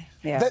 okay.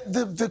 Yeah.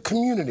 The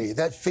community,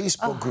 that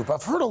Facebook group,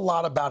 I've heard a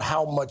lot about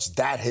how much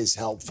that has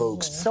helped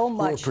folks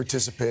who are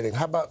participating.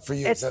 How about for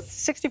you? It's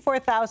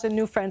 64,000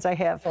 new friends I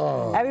have.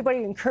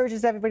 Everybody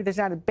encourages everybody. There's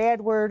not a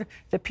bad word.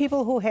 The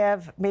people who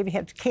have maybe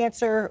had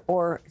cancer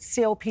or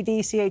COPD,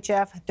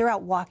 CHF, they're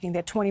out walking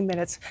that 20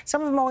 minutes.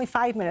 Some of them only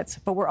 5 minutes,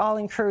 but we're all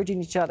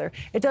encouraging each other.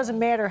 It doesn't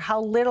matter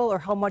how little or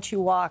how much you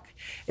walk.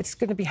 It's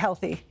going to be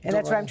healthy, and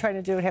that's what I'm trying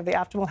to do, have the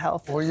optimal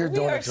health. Well, you're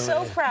doing it, We are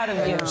so proud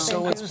of you. You're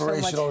so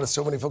inspirational to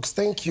so many folks.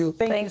 Thank you.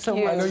 Thank you so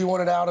much. I know you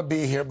wanted Al to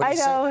be here, but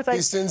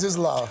he sends his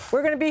love.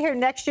 We're going to be here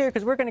next year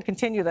because we're going to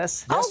continue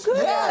this. Yes, good.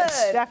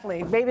 Yes.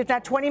 Definitely. Maybe it's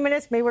not 20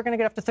 minutes. Maybe we're going to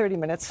get up to 30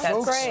 minutes.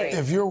 Folks,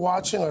 if you're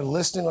watching or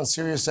listening on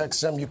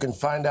SiriusXM, you can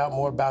find out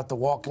more about the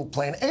walking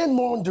plan and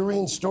more on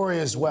Doreen's story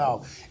as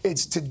well.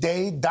 It's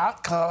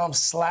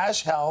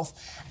today.com/health.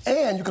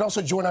 And you can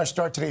also join our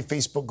Start Today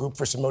Facebook group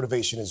for some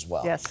motivation as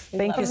well. Yes.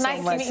 Thank you so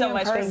much. Nice so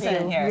much for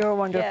being here. You're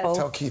wonderful.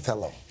 Tell Keith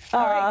hello.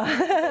 All right,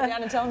 go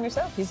down and tell him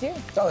yourself. He's here.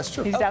 Oh, that's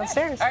true. He's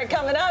downstairs. All right,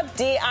 coming up,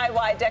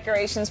 DIY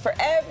decorations for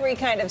every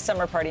kind of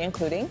summer party,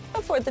 including the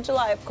 4th of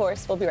July, of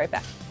course. We'll be right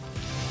back.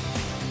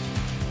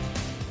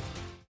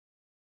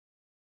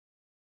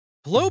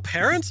 Hello,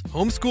 parents,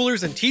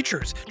 homeschoolers, and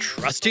teachers.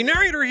 Trusty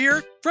narrator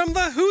here from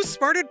the Who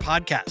Smarted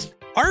podcast.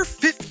 Our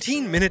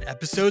 15-minute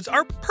episodes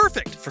are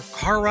perfect for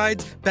car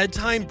rides,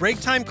 bedtime,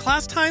 break time,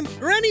 class time,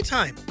 or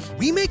anytime.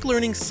 We make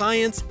learning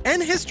science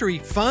and history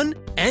fun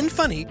and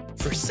funny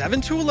for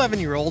 7 to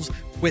 11-year-olds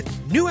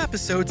with new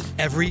episodes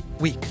every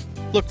week.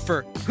 Look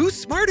for Who's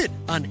Smarted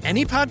on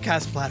any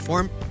podcast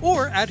platform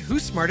or at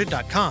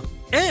whosmarted.com.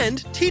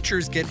 And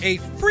teachers get a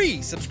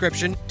free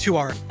subscription to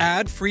our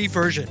ad-free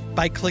version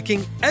by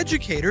clicking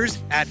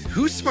educators at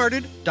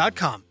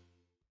whosmarted.com.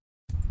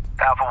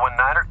 Alpha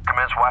 19er,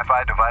 commence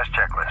Wi-Fi device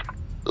checklist.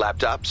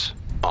 Laptops,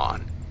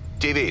 on.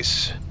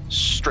 TVs,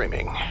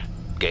 streaming.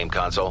 Game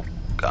console,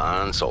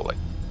 consoling.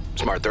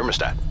 Smart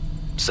thermostat,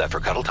 set for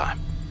cuddle time.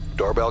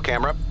 Doorbell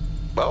camera,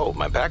 oh,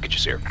 my package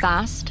is here.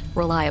 Fast,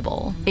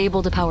 reliable,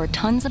 able to power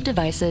tons of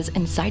devices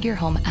inside your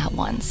home at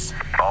once.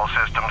 All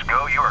systems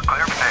go, you are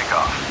clear for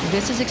takeoff.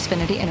 This is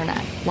Xfinity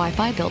Internet,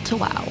 Wi-Fi built to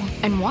wow.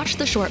 And watch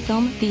the short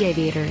film, The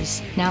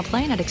Aviators, now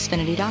playing at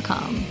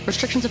Xfinity.com.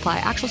 Restrictions apply.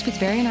 Actual speeds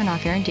vary and are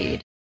not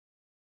guaranteed.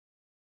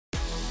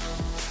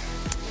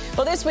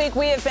 Well, this week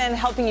we have been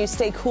helping you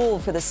stay cool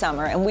for the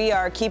summer, and we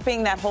are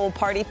keeping that whole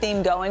party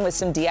theme going with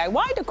some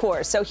DIY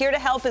decor. So here to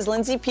help is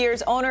Lindsay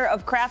Piers, owner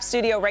of Craft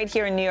Studio right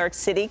here in New York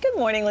City. Good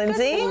morning,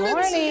 Lindsay. Good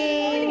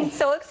morning.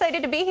 So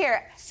excited to be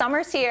here.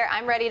 Summer's here.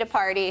 I'm ready to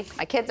party.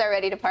 My kids are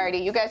ready to party.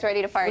 You guys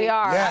ready to party? We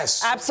are.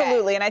 Yes.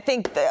 Absolutely. And I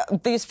think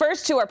these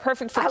first two are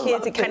perfect for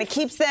kids. It kind of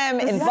keeps them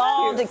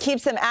involved. It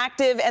keeps them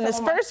active. And this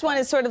first one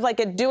is sort of like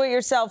a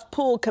do-it-yourself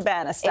pool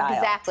cabana style.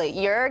 Exactly.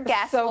 Your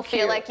guests will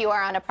feel like you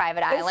are on a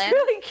private island. It's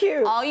really cute.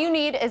 All you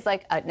need is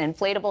like an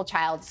inflatable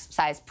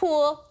child's-sized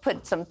pool.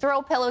 Put some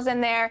throw pillows in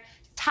there.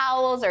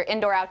 Towels or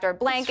indoor-outdoor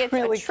blankets,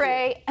 really a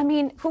tray. Cute. I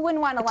mean, who wouldn't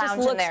want to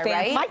lounge in there,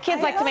 right? My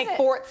kids like to make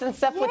forts and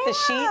stuff with the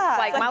sheets.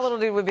 Like my little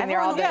dude would be in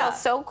there all day.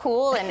 Feels so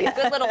cool and a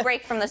good little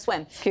break from the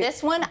swim.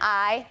 This one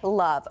I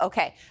love.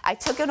 Okay, I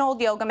took an old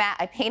yoga mat.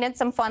 I painted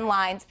some fun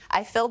lines.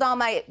 I filled all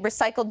my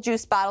recycled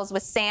juice bottles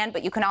with sand,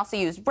 but you can also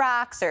use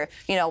rocks or,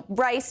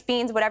 rice,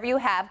 beans, whatever you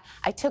have.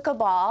 I took a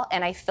ball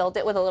and I filled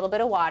it with a little bit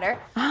of water.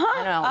 I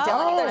don't know.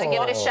 Dylan, you're going to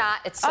give it a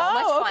shot. It's so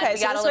much fun. Okay. We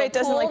got a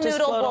little pool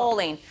noodle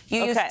bowling.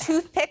 You use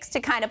toothpicks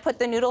to kind of put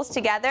the noodles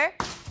together.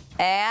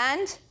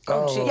 And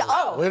I'm going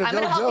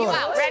to help you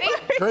out. Ready?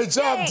 Great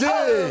job, D.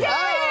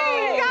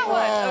 Yay! You got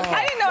one. Okay.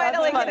 I didn't know I had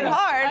to hit it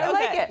hard. I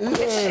like it.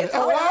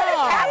 Yeah.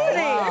 What's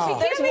happening? Wow.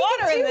 There's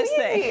water in this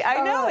thing.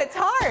 I know, it's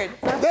hard.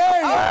 There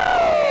you go.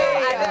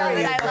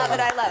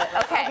 I love it.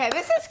 Okay,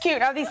 this is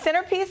cute. Are these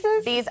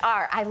centerpieces? These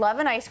are. I love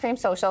an ice cream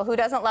social. Who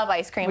doesn't love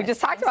ice cream? We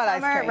just talked about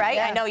ice cream. Right?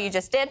 Yeah. I know you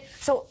just did.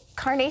 So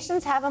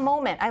carnations have a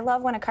moment. I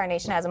love when a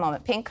carnation has a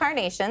moment. Pink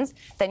carnations.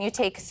 Then you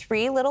take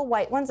 3 little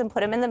white ones and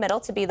put them in the middle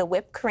to be the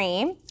whipped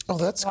cream. Oh,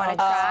 that's cool. You want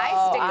to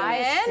try? Stick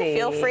them in. See.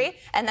 Feel free.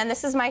 And then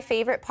this is my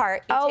favorite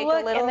part. You take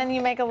look, a little, and then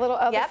you make a little.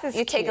 This is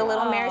you take a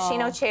little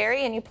maraschino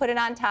cherry and you put it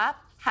on top.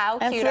 How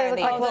cute are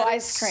these? Like little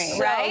ice cream.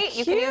 Right?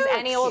 You can use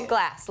any old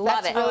glass.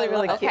 Love it. Really,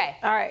 really cute. Okay.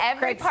 All right.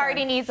 Every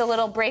party needs a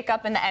little break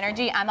up in the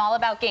energy. I'm all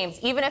about games,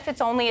 even if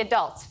it's only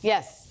adults.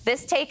 Yes.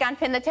 This take on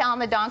Pin the Tail on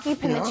the Donkey,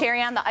 Pin the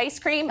Cherry on the Ice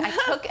Cream. I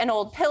took an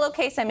old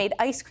pillowcase. I made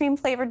ice cream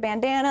flavored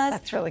bandanas.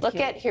 That's really cute.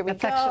 Look at, here we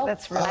go.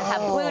 That's really I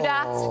have blue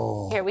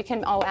dots. Here we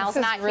can, Al's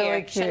not really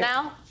here. Cute.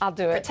 Chanel, I'll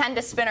do it. Pretend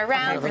to spin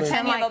around. Okay,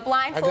 Pretend you have a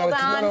blindfold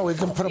on. No, we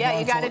can put a blindfold. Yeah,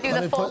 you got to do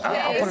the full face.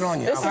 I'll put it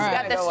on you. This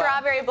has got the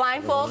strawberry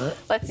blindfold.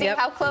 Let's see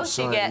how close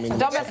you get.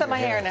 Don't mess up my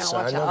hair now.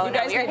 Watch out. You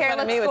guys, your hair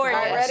looks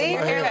gorgeous. Ready?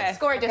 Your hair looks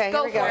gorgeous.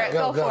 Go for it.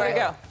 Go for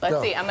it.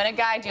 Let's see. I'm going to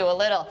guide you a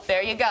little.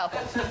 There you go.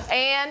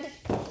 And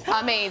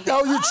amazing.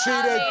 Oh, you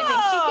cheated.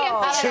 Amazing. She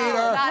can't see it.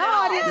 Not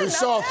at all. You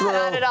saw through.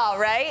 Not at all,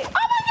 right? Oh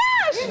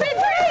my gosh! You did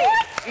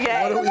great.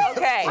 Yeah.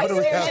 Okay. What do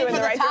we have? In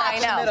the right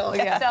direction. I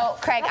know. So,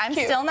 Craig, I'm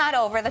still not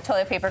over the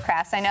toilet paper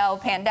crafts. I know,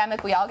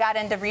 pandemic, we all got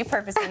into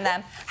repurposing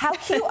them. How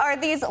cute are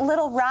these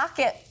little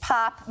rocket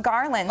pop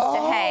garlands to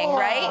hang,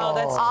 right? Oh,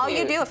 that's all cute.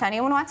 you do, if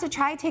anyone wants to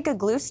try, take a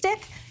glue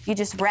stick. You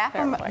just wrap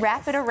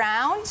it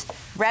around,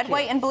 red,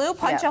 white, and blue.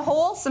 Punch a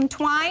hole, some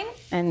twine,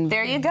 and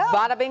there you go.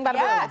 Bada bing, bada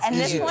boom. And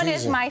this one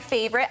is my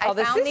favorite. I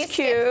found these sticks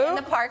in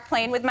the park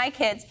playing with my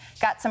kids.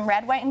 Got some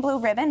red, white, and blue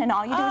ribbon, and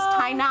all you do is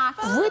tie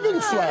knots. Ribbon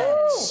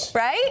flags.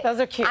 Right? Those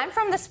are cute. I'm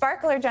from the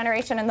sparkler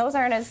generation, and those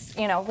aren't as,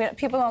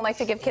 people don't like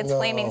to give kids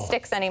flaming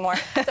sticks anymore.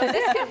 So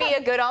this could be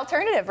a good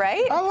alternative,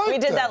 right? We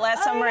did that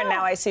last summer, and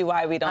now I see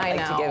why we don't like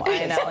to give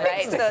kids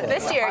right? So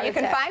this year, you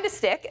can find a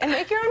stick and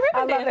make your own ribbon I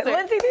love dancer. it.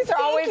 Lindsay, these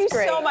are always great.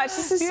 Thank you so much.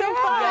 This is so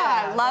fun.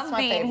 Yeah, I love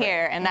being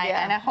here, and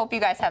I hope you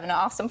guys have an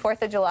awesome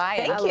 4th of July.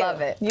 Thank you. I love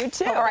it. You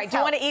too. All right, do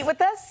you want to eat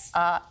with us?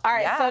 All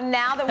right, so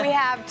now that we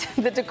have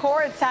the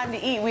decor, it's time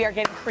to eat. We are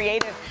getting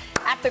creative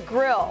at the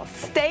grill.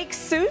 Steak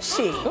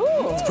sushi.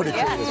 Ooh, it's pretty cool.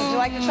 Yes. Would you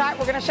like to try it?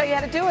 We're going to show you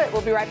how to do it.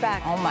 We'll be right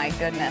back. Oh, my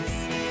goodness.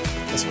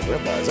 That's what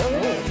ribeyes are.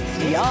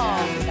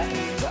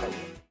 Yum.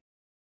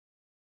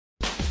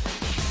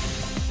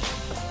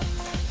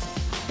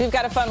 We've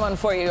got a fun one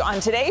for you. On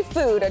Today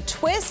Food, a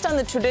twist on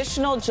the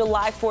traditional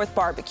July 4th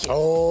barbecue.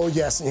 Oh,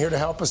 yes. And here to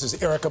help us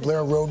is Erica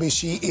Blair Roby.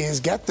 She is,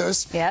 get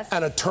this,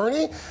 an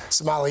attorney,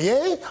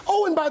 sommelier.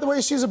 Oh, and by the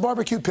way, she's a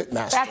barbecue pit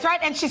master. That's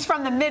right. And she's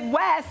from the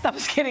Midwest. I'm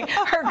just kidding.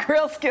 Her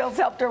grill skills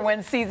helped her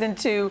win season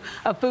 2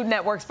 of Food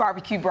Network's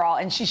Barbecue Brawl.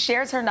 And she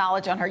shares her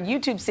knowledge on her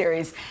YouTube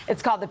series.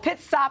 It's called The Pit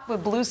Stop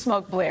with Blue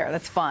Smoke Blair.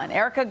 That's fun.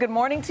 Erica, good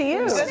morning to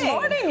you. Good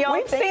morning, y'all.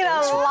 We've seen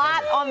a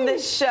lot on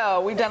this show.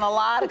 We've done a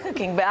lot of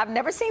cooking, but I've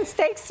never seen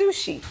steak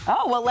sushi.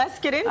 Oh, well, let's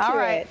get into All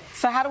right. it.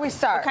 So how do we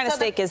start? What kind of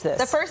steak is this?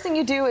 The first thing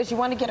you do is you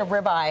want to get a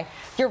ribeye.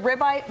 Your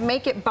ribeye,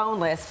 make it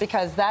boneless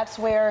because that's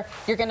where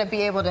you're going to be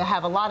able to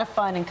have a lot of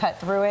fun and cut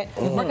through it.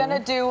 We're going to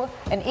do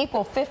an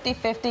equal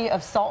 50-50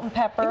 of salt and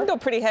pepper. You can go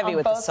pretty heavy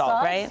with the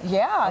salt, sides. right?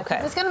 Yeah, Okay.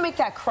 because it's going to make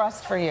that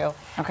crust for you.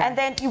 Okay. And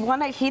then you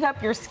want to heat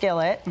up your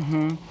skillet.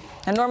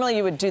 And normally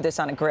you would do this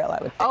on a grill, I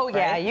would think. Oh,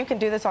 yeah, right? you can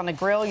do this on the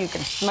grill. You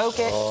can smoke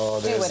it,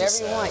 do there's whatever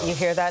the you want. sound. You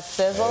hear that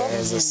sizzle?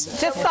 There's the sound.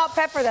 Just salt,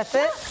 pepper, that's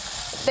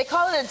it? They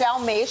call it a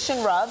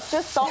Dalmatian rub,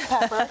 just salt,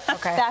 pepper.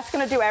 Okay. That's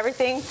going to do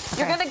everything.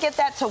 You're going to get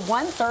that to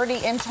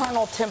 130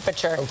 internal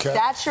temperature. Okay.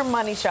 That's your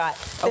money shot.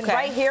 Then Okay.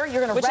 right here,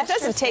 you're going to Which rest it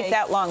doesn't your take steak.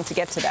 that long to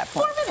get to that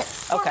point. 4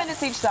 minutes. 4 Okay.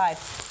 minutes each side.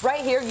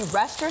 Right here, you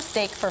rest your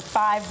steak for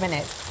 5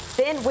 minutes.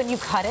 Then when you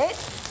cut it,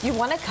 you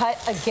want to cut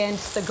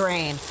against the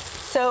grain.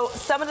 So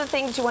some of the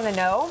things you want to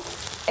know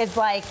is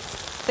like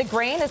the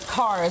grain is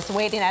cars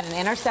waiting at an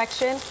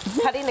intersection.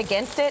 Cutting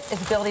against it is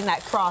building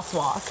that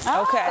crosswalk.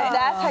 Okay. So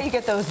that's how you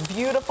get those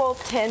beautiful,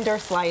 tender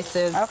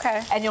slices.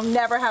 Okay. And you'll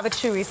never have a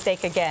chewy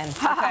steak again.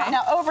 Okay.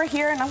 Now over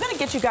here, and I'm going to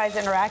get you guys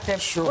interactive.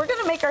 Sure. We're going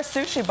to make our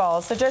sushi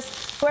balls. So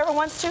just whoever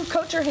wants to,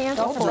 coat your hands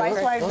with some for rice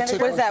it. wine Don't vinegar.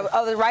 take What is that?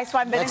 Oh, the rice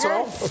wine That's vinegar?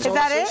 all? That's Is all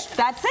that this it? is?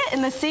 That's it.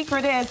 And the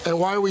secret is And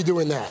why are we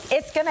doing that?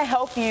 it's going to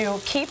help you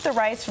keep the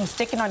rice from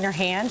sticking on your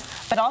hands,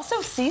 but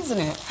also season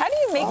it. How do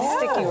you make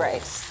sticky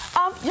rice?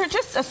 You're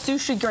just a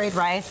sushi grade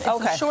rice. It's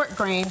a short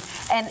grain,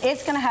 and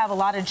it's going to have a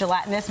lot of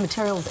gelatinous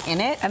materials in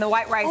it. And the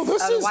white rice, Oh,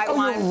 this the is, white oh,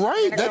 wine. you're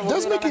right. vinegar That will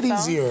does do make on it its own.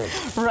 easier.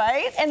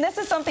 Right? And this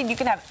is something you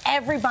can have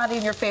everybody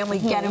in your family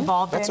get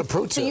involved That's in. a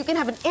pro So tip. you can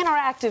have an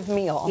interactive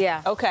meal.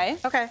 Yeah. Okay.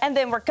 Okay. And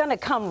then we're going to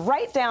come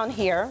right down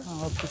here.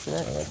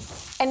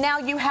 And now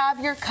you have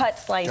your cut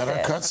slices. Got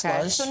our cut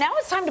slice. So now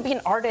it's time to be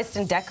an artist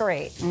and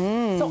decorate.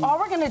 So all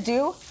we're going to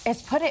do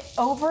is put it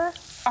over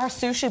our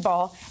sushi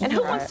ball. And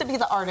who wants to be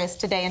the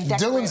artist today and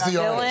decorate? Dylan's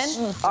the artist.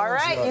 Dylan? All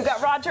right, you got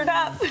Rogered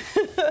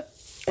up.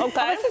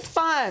 Okay. This is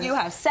fun. You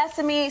have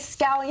sesame,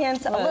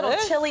 scallions, a little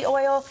chili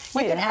oil.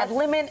 You can add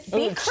lemon.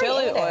 Be Ooh,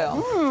 chili creative.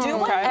 oil. Do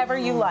whatever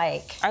you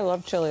like. I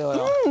love chili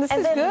oil. This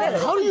is good.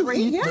 How do you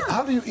eat?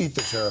 How do you eat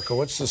this, Erica?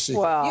 What's the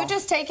secret? You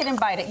just take it and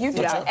bite it. You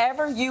do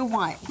whatever you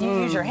want.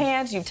 You use your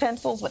hands,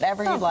 utensils,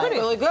 whatever you like.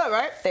 Really good,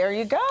 right? There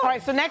you go. All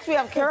right, so next we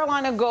have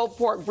Carolina Gold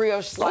Pork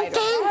Brioche Slider.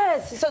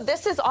 Yes. So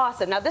this is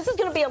awesome. Now this is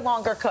going to be a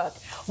longer cook.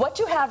 What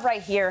you have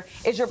right here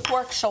is your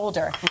pork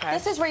shoulder.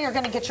 This is where you're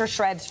going to get your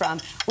shreds from.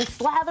 We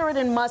slather it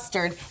in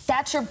mustard.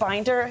 That's your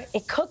binder.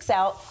 It cooks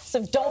out.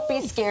 So don't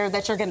be scared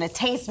that you're going to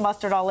taste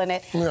mustard all in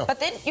it. Yeah. But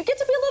then you get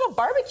to be a little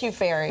barbecue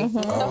fairy. So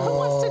who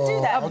wants to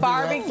do that? I'll do that.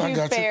 I Barbecue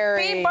got you.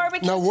 fairy. Be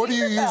barbecue Now, what are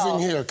you Tinkerbell.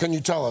 using here? Can you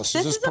tell us?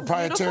 This is this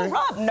proprietary? a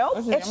beautiful rub.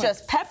 Nope, it's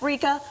just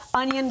paprika,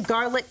 onion,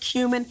 garlic,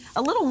 cumin,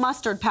 a little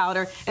mustard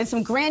powder, and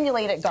some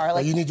granulated Now,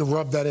 garlic. you need to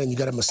rub that in. You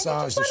got to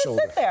massage the let it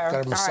shoulder. sit there.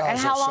 Got to massage All right, and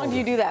that how long do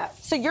you shoulder. do that?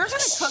 So you're going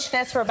to cook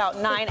this for about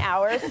 9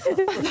 hours.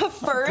 The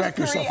first Crack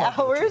 3 yourself up.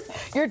 hours,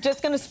 you're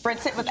just going to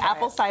spritz it with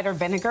apple cider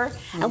vinegar.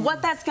 And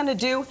what that's going to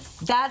do,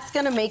 that's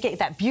going to make it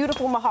that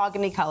beautiful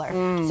mahogany color.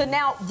 So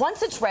now,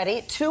 once it's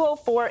ready,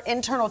 204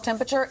 internal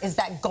temperature is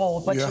that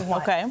gold, what you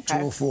want. Okay.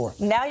 204.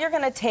 Now you're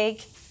going to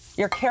take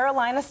your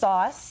Carolina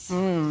sauce.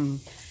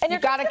 And You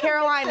got a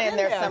Carolina in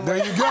there somewhere.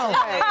 There you go.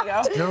 There you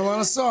go.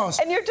 Carolina sauce.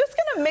 And you're just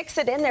going to mix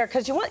it in there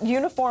because you want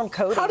uniform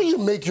coating. How do you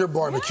make your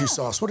barbecue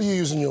sauce? What are you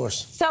using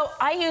yours? So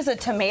I use a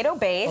tomato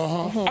base,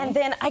 and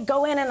then I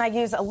go in and I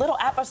use a little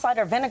apple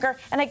cider vinegar,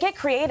 and I get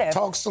creative.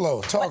 Talk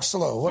slow. Talk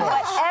slow. What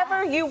else?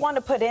 Whatever you want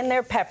to put in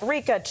there,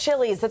 paprika,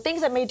 chilies, the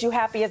things that made you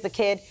happy as a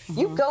kid,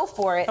 you go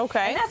for it.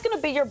 Okay. And that's going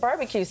to be your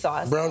barbecue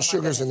sauce. Brown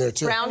sugar's in there,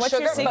 too. Brown What's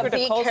your sugar, secret but to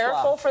be coleslaw?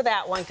 careful for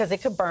that one because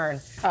it could burn.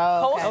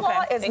 Oh, okay.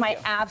 Coleslaw Okay, is thank my you.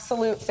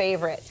 absolute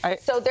favorite. All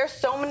right. So there's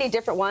so many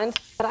different ones,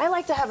 but I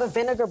like to have a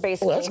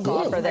vinegar-based Oh, that's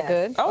coleslaw good. for this.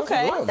 Good.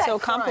 Okay. You want that So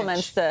crunch.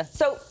 complements the.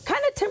 So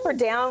kind of temper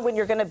down when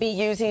you're going to be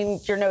using,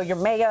 your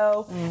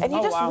mayo, and you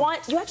Oh, just wow.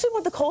 you actually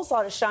want the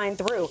coleslaw to shine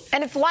through.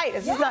 And it's light.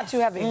 It's not too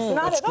heavy.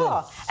 Not at good.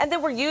 all. And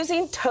then we're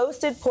using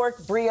toasted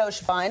pork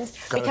brioche buns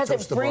Gotta because it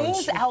toast the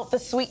brings buns. out the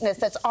sweetness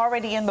that's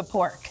already in the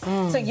pork.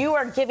 So you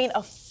are giving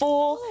a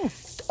full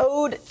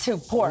ode to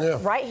pork Yeah.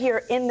 right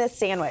here in this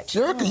sandwich.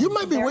 Erica, you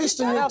might be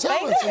wasting your Thank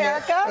talents you,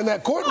 Erica. in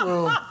that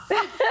courtroom.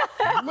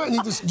 You might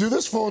need to do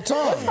this full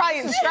time.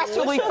 Probably stress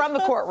relief from the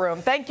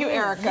courtroom. Thank you, You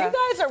Erica.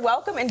 guys are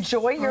welcome.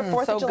 Enjoy your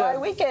 4th so of July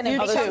good. weekend and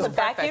You become too. some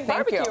backyard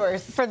Perfect. Thank you.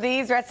 barbecuers. For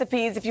these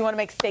recipes, if you want to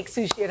make steak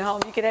sushi at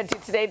home, you can head to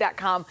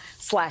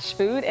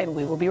today.com/food, and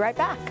we will be right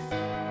back.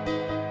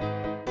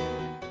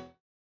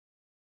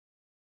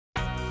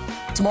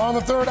 Tomorrow in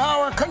the third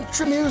hour,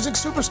 country music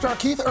superstar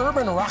Keith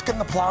Urban rocking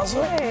the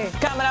plaza.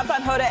 Coming up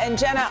on Hoda and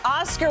Jenna,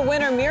 Oscar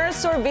winner Mira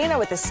Sorvino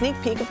with a sneak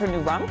peek of her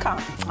new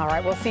rom-com. All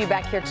right, we'll see you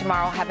back here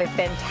tomorrow. Have a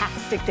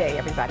fantastic day,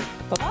 everybody.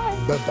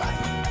 Bye-bye.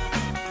 Bye-bye.